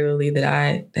show regularly, that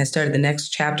I had started the next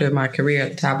chapter of my career at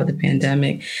the top of the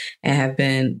pandemic and have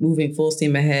been moving full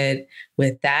steam ahead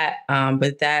with that.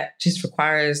 But that just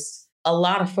requires a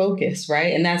lot of focus,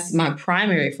 right? And that's my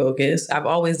primary focus. I've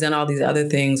always done all these other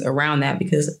things around that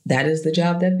because that is the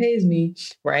job that pays me,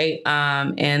 right?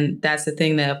 And that's the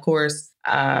thing that, of course,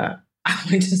 I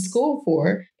went to school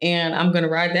for, and I'm going to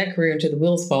ride that career until the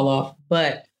wheels fall off.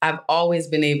 But I've always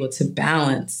been able to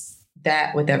balance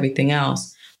that with everything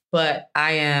else. But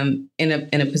I am in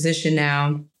a position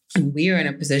now, and we are in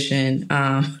a position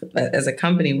as a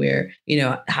company where,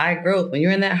 high growth, when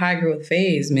you're in that high growth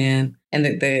phase, man, and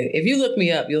if you look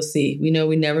me up, you'll see, we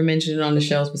never mentioned it on the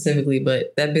show specifically,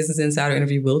 but that Business Insider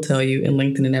interview will tell you, and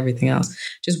LinkedIn and everything else,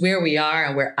 just where we are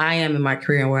and where I am in my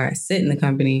career and where I sit in the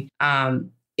company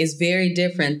is very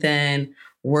different than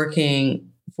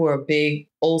working for a big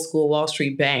old school Wall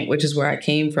Street bank, which is where I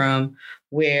came from,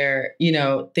 where,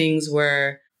 things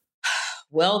were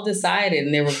well decided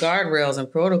and there were guardrails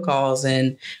and protocols,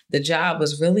 and the job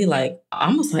was really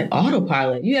almost like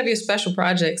autopilot. You have your special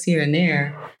projects here and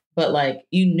there, but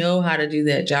how to do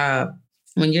that job.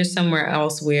 When you're somewhere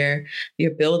else where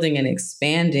you're building and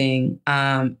expanding,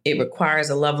 it requires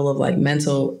a level of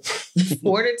mental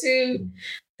fortitude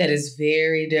that is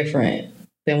very different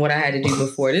than what I had to do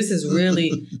before. This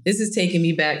is taking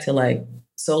me back to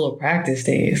solo practice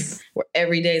days, where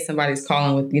every day somebody's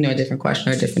calling with, a different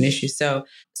question or a different issue. So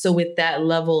with that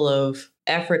level of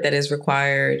effort that is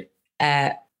required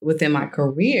within my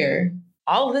career,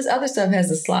 all of this other stuff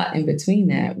has a slot in between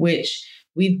that, which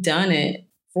we've done it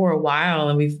for a while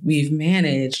and we've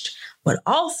managed, but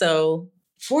also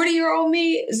 40-year-old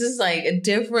me is just a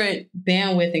different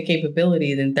bandwidth and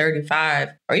capability than 35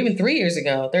 or even 3 years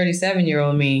ago,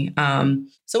 37-year-old me.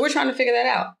 So we're trying to figure that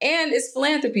out. And it's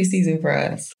philanthropy season for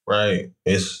us. Right.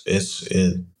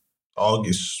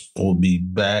 August will be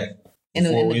back. In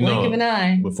the blink of an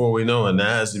eye. Before we know it, that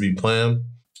has to be planned.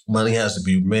 Money has to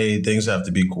be made. Things have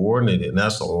to be coordinated. And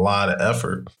that's a lot of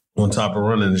effort on top of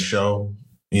running the show,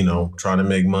 trying to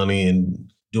make money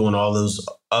and doing all those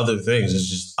other things. It's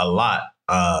just a lot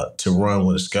to run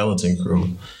with a skeleton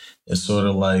crew. It's sort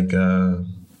of like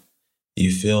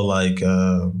you feel like,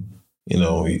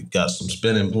 you got some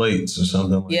spinning plates or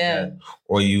something like that.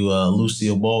 Or you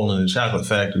Lucille Ball in the chocolate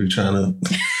factory trying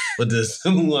to put this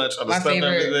lunch on my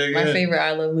favorite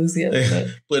I Love Lucy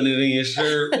episode. Putting it in your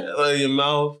shirt, in your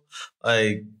mouth.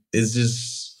 Like,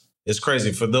 it's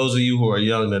crazy. For those of you who are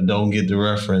young that don't get the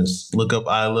reference, look up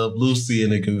I Love Lucy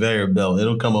and the conveyor belt.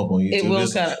 It'll come up on YouTube. It will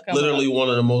it's come literally up. One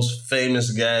of the most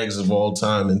famous gags of all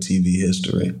time in TV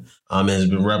history. It has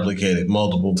been replicated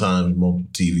multiple times,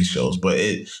 multiple TV shows. But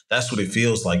that's what it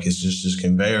feels like. It's just this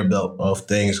conveyor belt of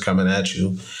things coming at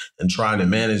you and trying to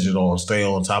manage it all and stay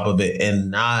on top of it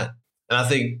and not. And I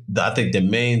think the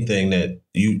main thing that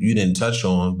you didn't touch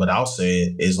on, but I'll say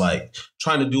it, is like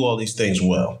trying to do all these things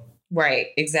well. Right,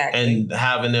 exactly. And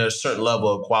having a certain level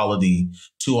of quality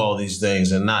to all these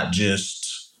things and not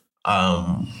just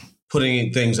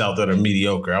putting things out that are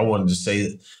mediocre. I wanted to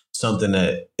say something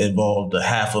that involved a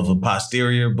half of a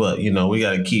posterior, but, we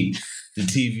got to keep the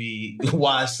TV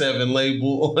Y7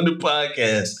 label on the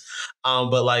podcast.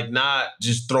 But like not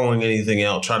just throwing anything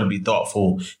out, try to be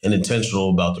thoughtful and intentional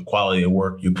about the quality of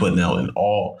work you're putting out in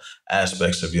all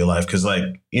aspects of your life. Because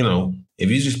if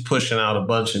you're just pushing out a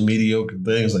bunch of mediocre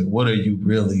things, like what are you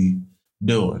really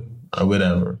doing or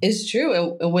whatever? It's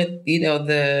true. And with,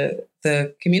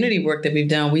 the community work that we've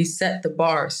done, we set the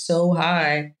bar so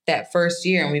high that first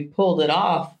year and we pulled it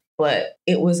off. But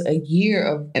it was a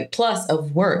year plus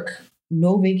of work,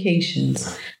 no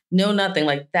vacations, no nothing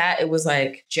like that. It was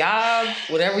like job,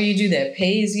 whatever you do that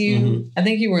pays you. Mm-hmm. I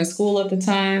think you were in school at the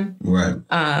time. Right.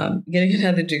 Getting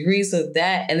another degree. So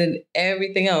that, and then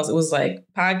everything else, it was like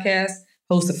podcast,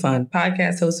 host of fun,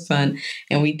 podcast, host of fun.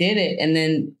 And we did it. And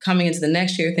then coming into the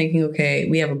next year thinking, okay,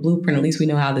 we have a blueprint. At least we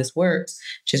know how this works.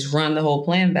 Just run the whole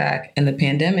plan back. And the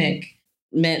pandemic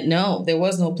meant, no, there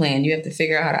was no plan. You have to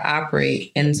figure out how to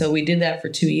operate. And so we did that for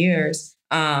 2 years.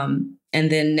 And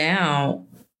then now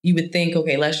you would think,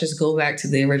 okay, let's just go back to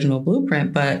the original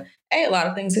blueprint. But a lot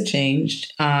of things have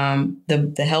changed.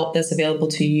 The help that's available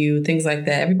to you, things like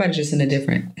that. Everybody's just in a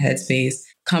different headspace.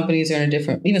 Companies are in a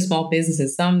different, even small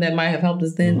businesses, some that might have helped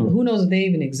us then, who knows if they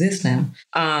even exist now.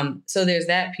 So there's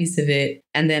that piece of it.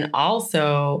 And then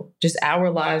also just our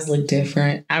lives look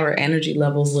different. Our energy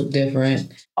levels look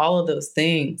different. All of those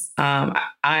things.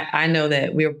 I know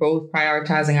that we're both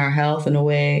prioritizing our health in a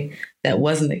way that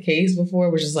wasn't the case before,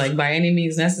 which is like by any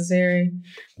means necessary.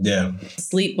 Yeah.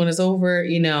 Sleep when it's over,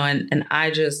 and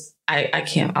I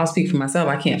can't, I'll speak for myself.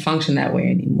 I can't function that way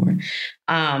anymore.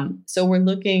 So we're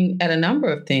looking at a number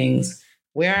of things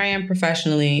where I am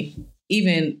professionally,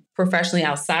 even professionally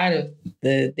outside of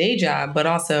the day job, but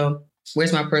also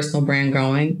where's my personal brand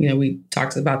going? We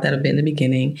talked about that a bit in the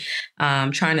beginning.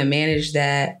 Trying to manage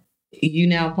that. You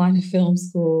now applying to film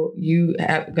school. You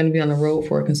are going to be on the road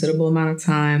for a considerable amount of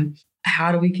time.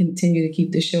 How do we continue to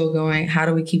keep the show going? How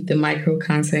do we keep the micro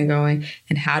content going?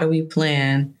 And how do we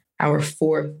plan our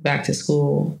 4th back to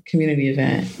school community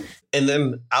event? And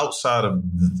then outside of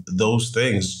those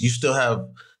things, you still have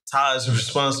ties and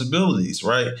responsibilities,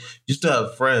 right? You still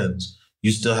have friends.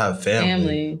 You still have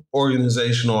family,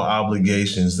 organizational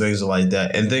obligations, things like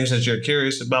that, and things that you're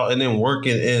curious about, and then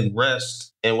working and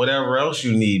rest and whatever else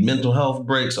you need, mental health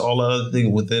breaks, all the other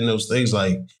things within those things.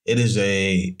 Like it is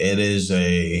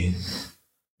a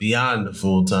beyond a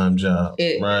full-time job,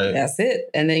 right? That's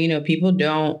it. And then, people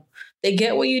they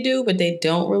get what you do, but they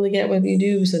don't really get what you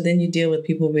do. So then you deal with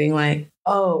people being like,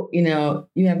 oh, you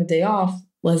have a day off.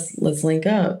 Let's link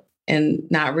up. And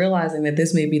not realizing that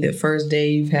this may be the first day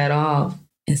you've had off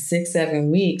in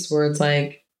 6-7 weeks where it's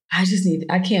like,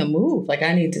 I can't move. Like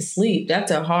I need to sleep.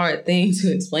 That's a hard thing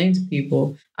to explain to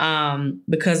people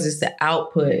because it's the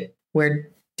output where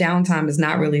downtime is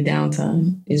not really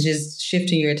downtime. It's just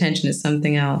shifting your attention to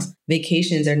something else.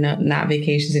 Vacations are not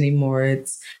vacations anymore.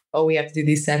 It's, we have to do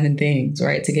these 7 things,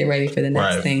 right, to get ready for the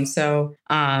next thing. So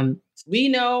we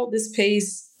know this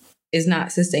pace is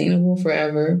not sustainable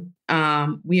forever.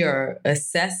 We are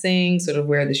assessing sort of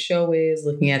where the show is,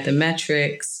 looking at the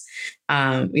metrics,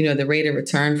 the rate of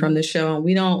return from the show. And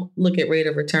we don't look at rate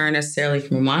of return necessarily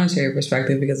from a monetary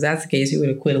perspective, because if that's the case, you would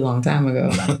have quit a long time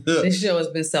ago. This show has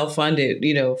been self-funded,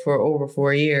 for over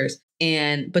 4 years.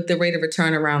 But the rate of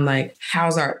return around like,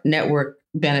 how's our network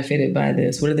benefited by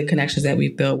this? What are the connections that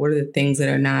we've built? What are the things that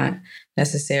are not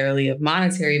necessarily of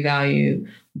monetary value,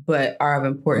 but are of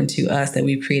importance to us that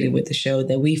we've created with the show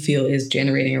that we feel is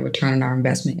generating a return on our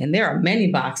investment? And there are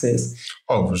many boxes.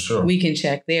 Oh, for sure. We can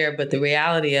check there. But the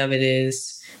reality of it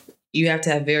is you have to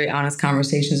have very honest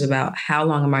conversations about how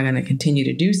long am I going to continue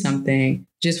to do something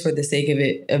just for the sake of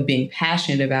it, of being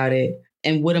passionate about it.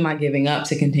 And what am I giving up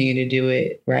to continue to do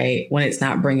it, right? When it's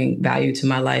not bringing value to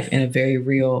my life in a very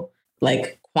real,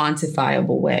 like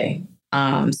quantifiable way.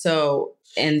 So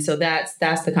that's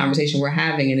the conversation we're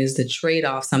having. And is the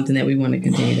trade-off something that we want to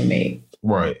continue to make?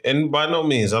 Right. And by no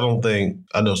means, I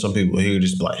know some people here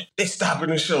just like, they stopping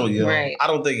the show, yo. Right. I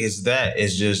don't think it's that.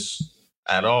 It's just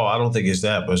at all. I don't think it's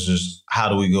that, but it's just how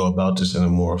do we go about this in a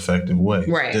more effective way?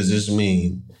 Right. Does this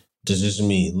mean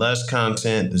less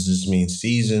content? Does this mean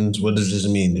seasons? What does this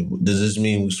mean? Does this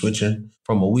mean we're switching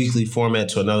from a weekly format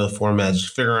to another format?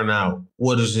 Just figuring out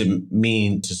what does it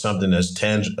mean to something that's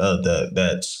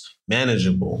that's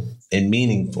manageable and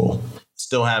meaningful,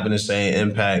 still having the same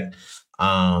impact,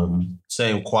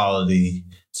 same quality,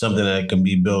 something that can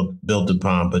be built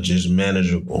upon, but just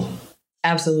manageable.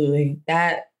 Absolutely.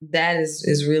 That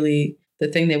is really the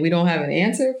thing that we don't have an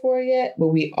answer for yet, but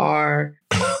we are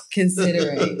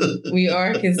considering. We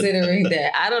are considering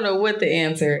that. I don't know what the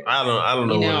answer. I don't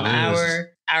know what it is.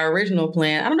 Our original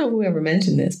plan, I don't know if we ever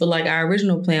mentioned this, but like our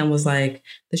original plan was like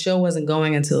the show wasn't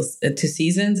going to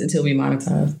seasons until we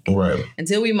monetized. Right.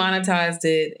 Until we monetized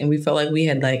it and we felt like we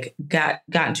had like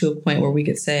gotten to a point where we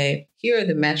could say, here are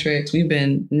the metrics. We've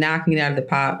been knocking it out of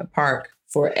the park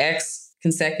for X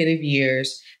consecutive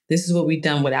years. This is what we've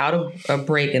done without a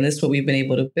break. And this is what we've been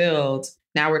able to build.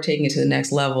 Now we're taking it to the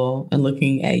next level and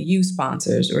looking at you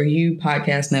sponsors or you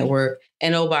podcast network.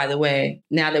 And oh, by the way,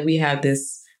 now that we have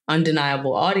this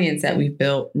undeniable audience that we've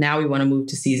built, now we want to move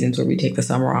to seasons where we take the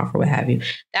summer off or what have you.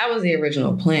 That was the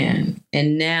original plan.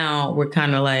 And now we're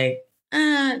kind of like,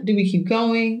 do we keep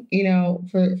going,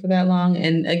 for that long?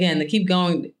 And again, the keep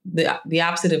going, the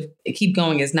opposite of keep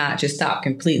going is not just stop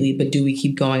completely, but do we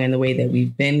keep going in the way that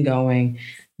we've been going,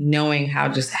 knowing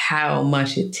how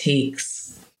much it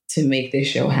takes to make this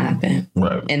show happen.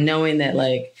 Right. And knowing that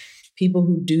like people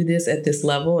who do this at this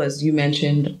level, as you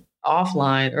mentioned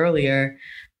offline earlier,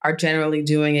 are generally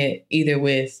doing it either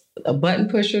with a button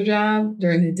pusher job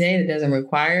during the day that doesn't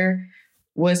require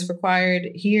what's required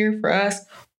here for us,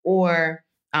 or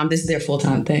this is their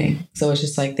full-time thing. So it's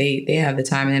just like they have the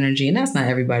time and energy. And that's not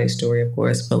everybody's story, of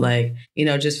course. But like,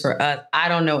 just for us, I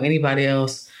don't know anybody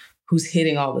else who's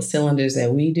hitting all the cylinders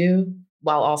that we do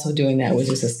while also doing that with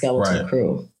just a skeleton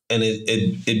crew. And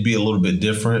it'd be a little bit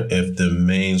different if the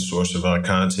main source of our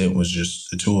content was just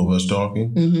the two of us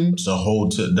talking. Mm-hmm. It's a whole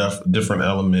different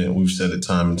element. We've said it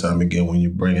time and time again when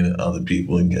you're bringing in other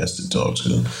people and guests to talk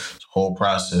to. It's a whole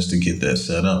process to get that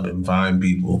set up and find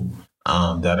people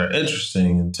that are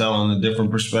interesting and telling a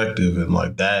different perspective. And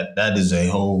like that is a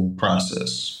whole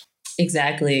process.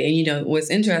 Exactly. And what's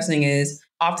interesting is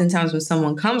oftentimes when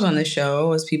someone comes on the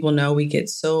show, as people know, we get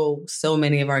so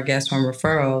many of our guests from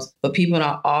referrals, but people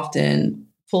don't often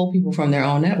pull people from their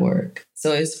own network.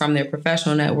 So it's from their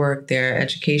professional network, their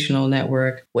educational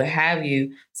network, what have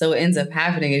you. So what ends up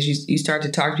happening is you start to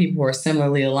talk to people who are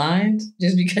similarly aligned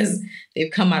just because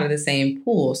they've come out of the same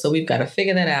pool. So we've got to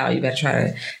figure that out. You've got to try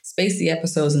to space the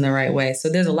episodes in the right way. So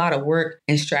there's a lot of work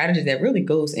and strategy that really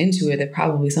goes into it that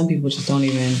probably some people just don't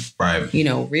even,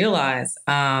 realize.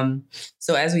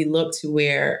 So as we look to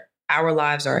where our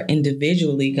lives are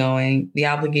individually going, the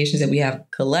obligations that we have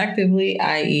collectively,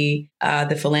 i.e.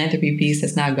 The philanthropy piece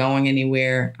that's not going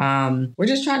anywhere. We're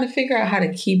just trying to figure out how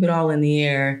to keep it all in the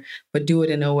air, but do it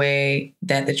in a way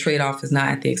that the trade-off is not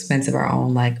at the expense of our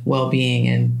own like well-being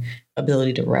and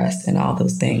ability to rest and all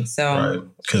those things. So, right,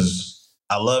 because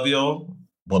I love y'all,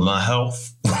 but my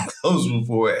health comes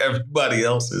before everybody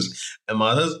else's, and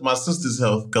my sister's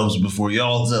health comes before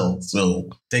y'all's health. So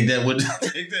take that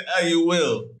how you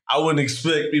will. I wouldn't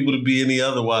expect people to be any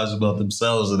otherwise about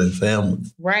themselves and their family.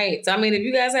 Right. So, I mean, if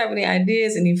you guys have any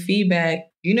ideas, any feedback,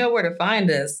 you know where to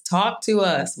find us. Talk to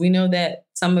us. We know that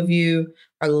some of you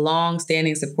are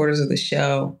long-standing supporters of the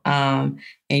show, and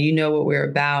you know what we're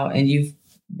about, and you've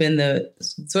been the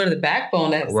sort of the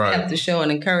backbone that's kept the show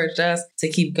and encouraged us to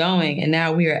keep going. And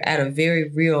now we are at a very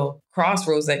real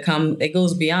crossroads that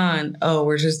goes beyond, oh,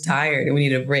 we're just tired and we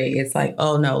need a break. It's like,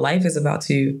 oh no, life is about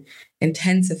to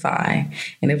intensify.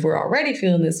 And if we're already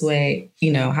feeling this way,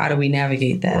 how do we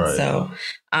navigate that? Right. So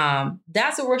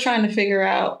that's what we're trying to figure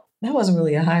out. That wasn't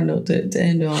really a high note to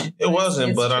end on. It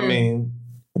wasn't, but true. I mean,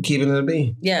 keeping it a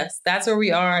bean. Yes, that's where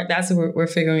we are. That's what we're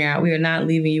figuring out. We are not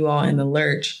leaving you all in the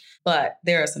lurch. But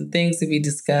there are some things to be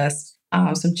discussed.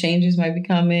 Some changes might be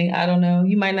coming. I don't know.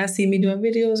 You might not see me doing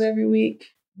videos every week.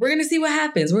 We're going to see what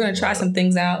happens. We're going to try some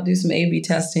things out, do some A/B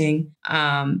testing,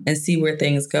 and see where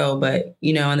things go. But,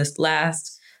 in this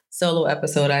last solo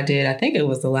episode I did, I think it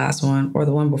was the last one or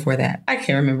the one before that. I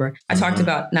can't remember. I talked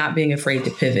about not being afraid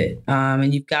to pivot.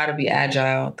 And you've got to be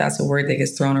agile. That's a word that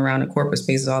gets thrown around in corporate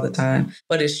spaces all the time,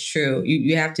 but it's true.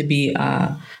 You have to be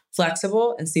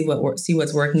flexible and see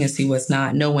what's working and see what's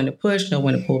not. Know when to push, know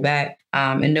when to pull back,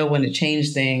 and know when to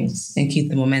change things and keep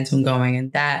the momentum going.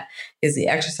 And that is the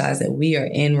exercise that we are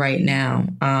in right now.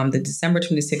 The December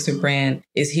 26er brand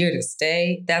is here to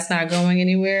stay. That's not going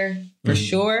anywhere for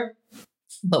sure.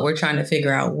 But we're trying to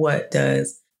figure out, what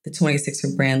does the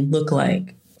 26er brand look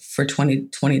like for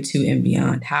 2022 and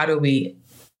beyond? How do we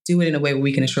do it in a way where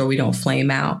we can ensure we don't flame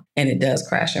out and it does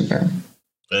crash and burn?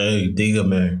 Hey, diga,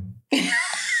 man.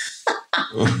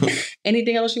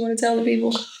 Anything else you want to tell the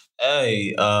people?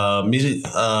 Hey,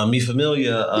 mi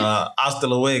familia, hasta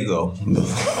luego.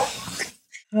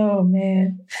 Oh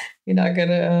man, you're not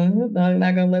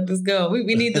gonna let this go.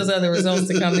 We need those other results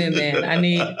to come in, man.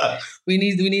 We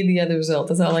need the other result.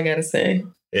 That's all I gotta say.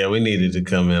 Yeah, we needed to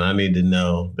come in. I need to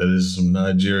know that there's some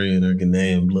Nigerian or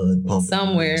Ghanaian blood pumping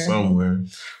somewhere.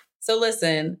 So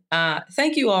listen,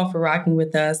 thank you all for rocking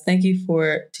with us. Thank you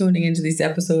for tuning into these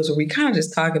episodes where we kind of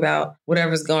just talk about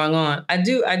whatever's going on. I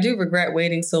do regret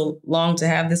waiting so long to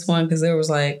have this one, because there was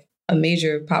like a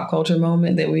major pop culture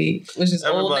moment that was just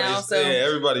old now. So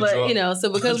everybody. But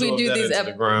so because we do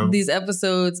these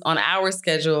episodes on our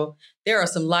schedule, there are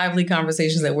some lively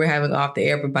conversations that we're having off the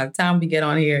air. But by the time we get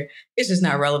on here, it's just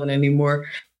not relevant anymore.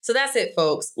 So that's it,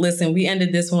 folks. Listen, we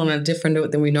ended this one on a different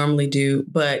note than we normally do.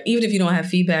 But even if you don't have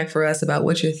feedback for us about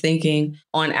what you're thinking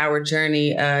on our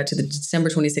journey to the December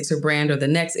 26er brand or the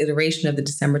next iteration of the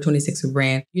December 26er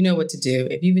brand, you know what to do.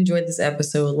 If you've enjoyed this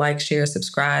episode, like, share,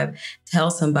 subscribe, tell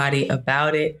somebody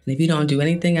about it. And if you don't do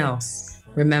anything else,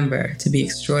 remember to be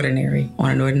extraordinary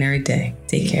on an ordinary day.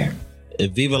 Take care.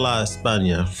 Viva la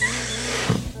España.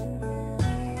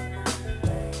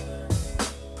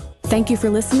 Thank you for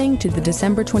listening to the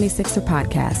December 26er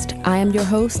podcast. I am your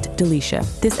host, Delisha.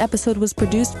 This episode was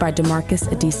produced by DeMarcus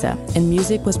Adisa, and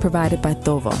music was provided by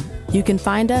Thovo. You can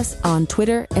find us on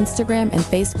Twitter, Instagram, and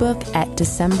Facebook at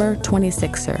December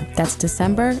 26er. That's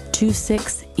December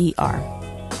 26ER.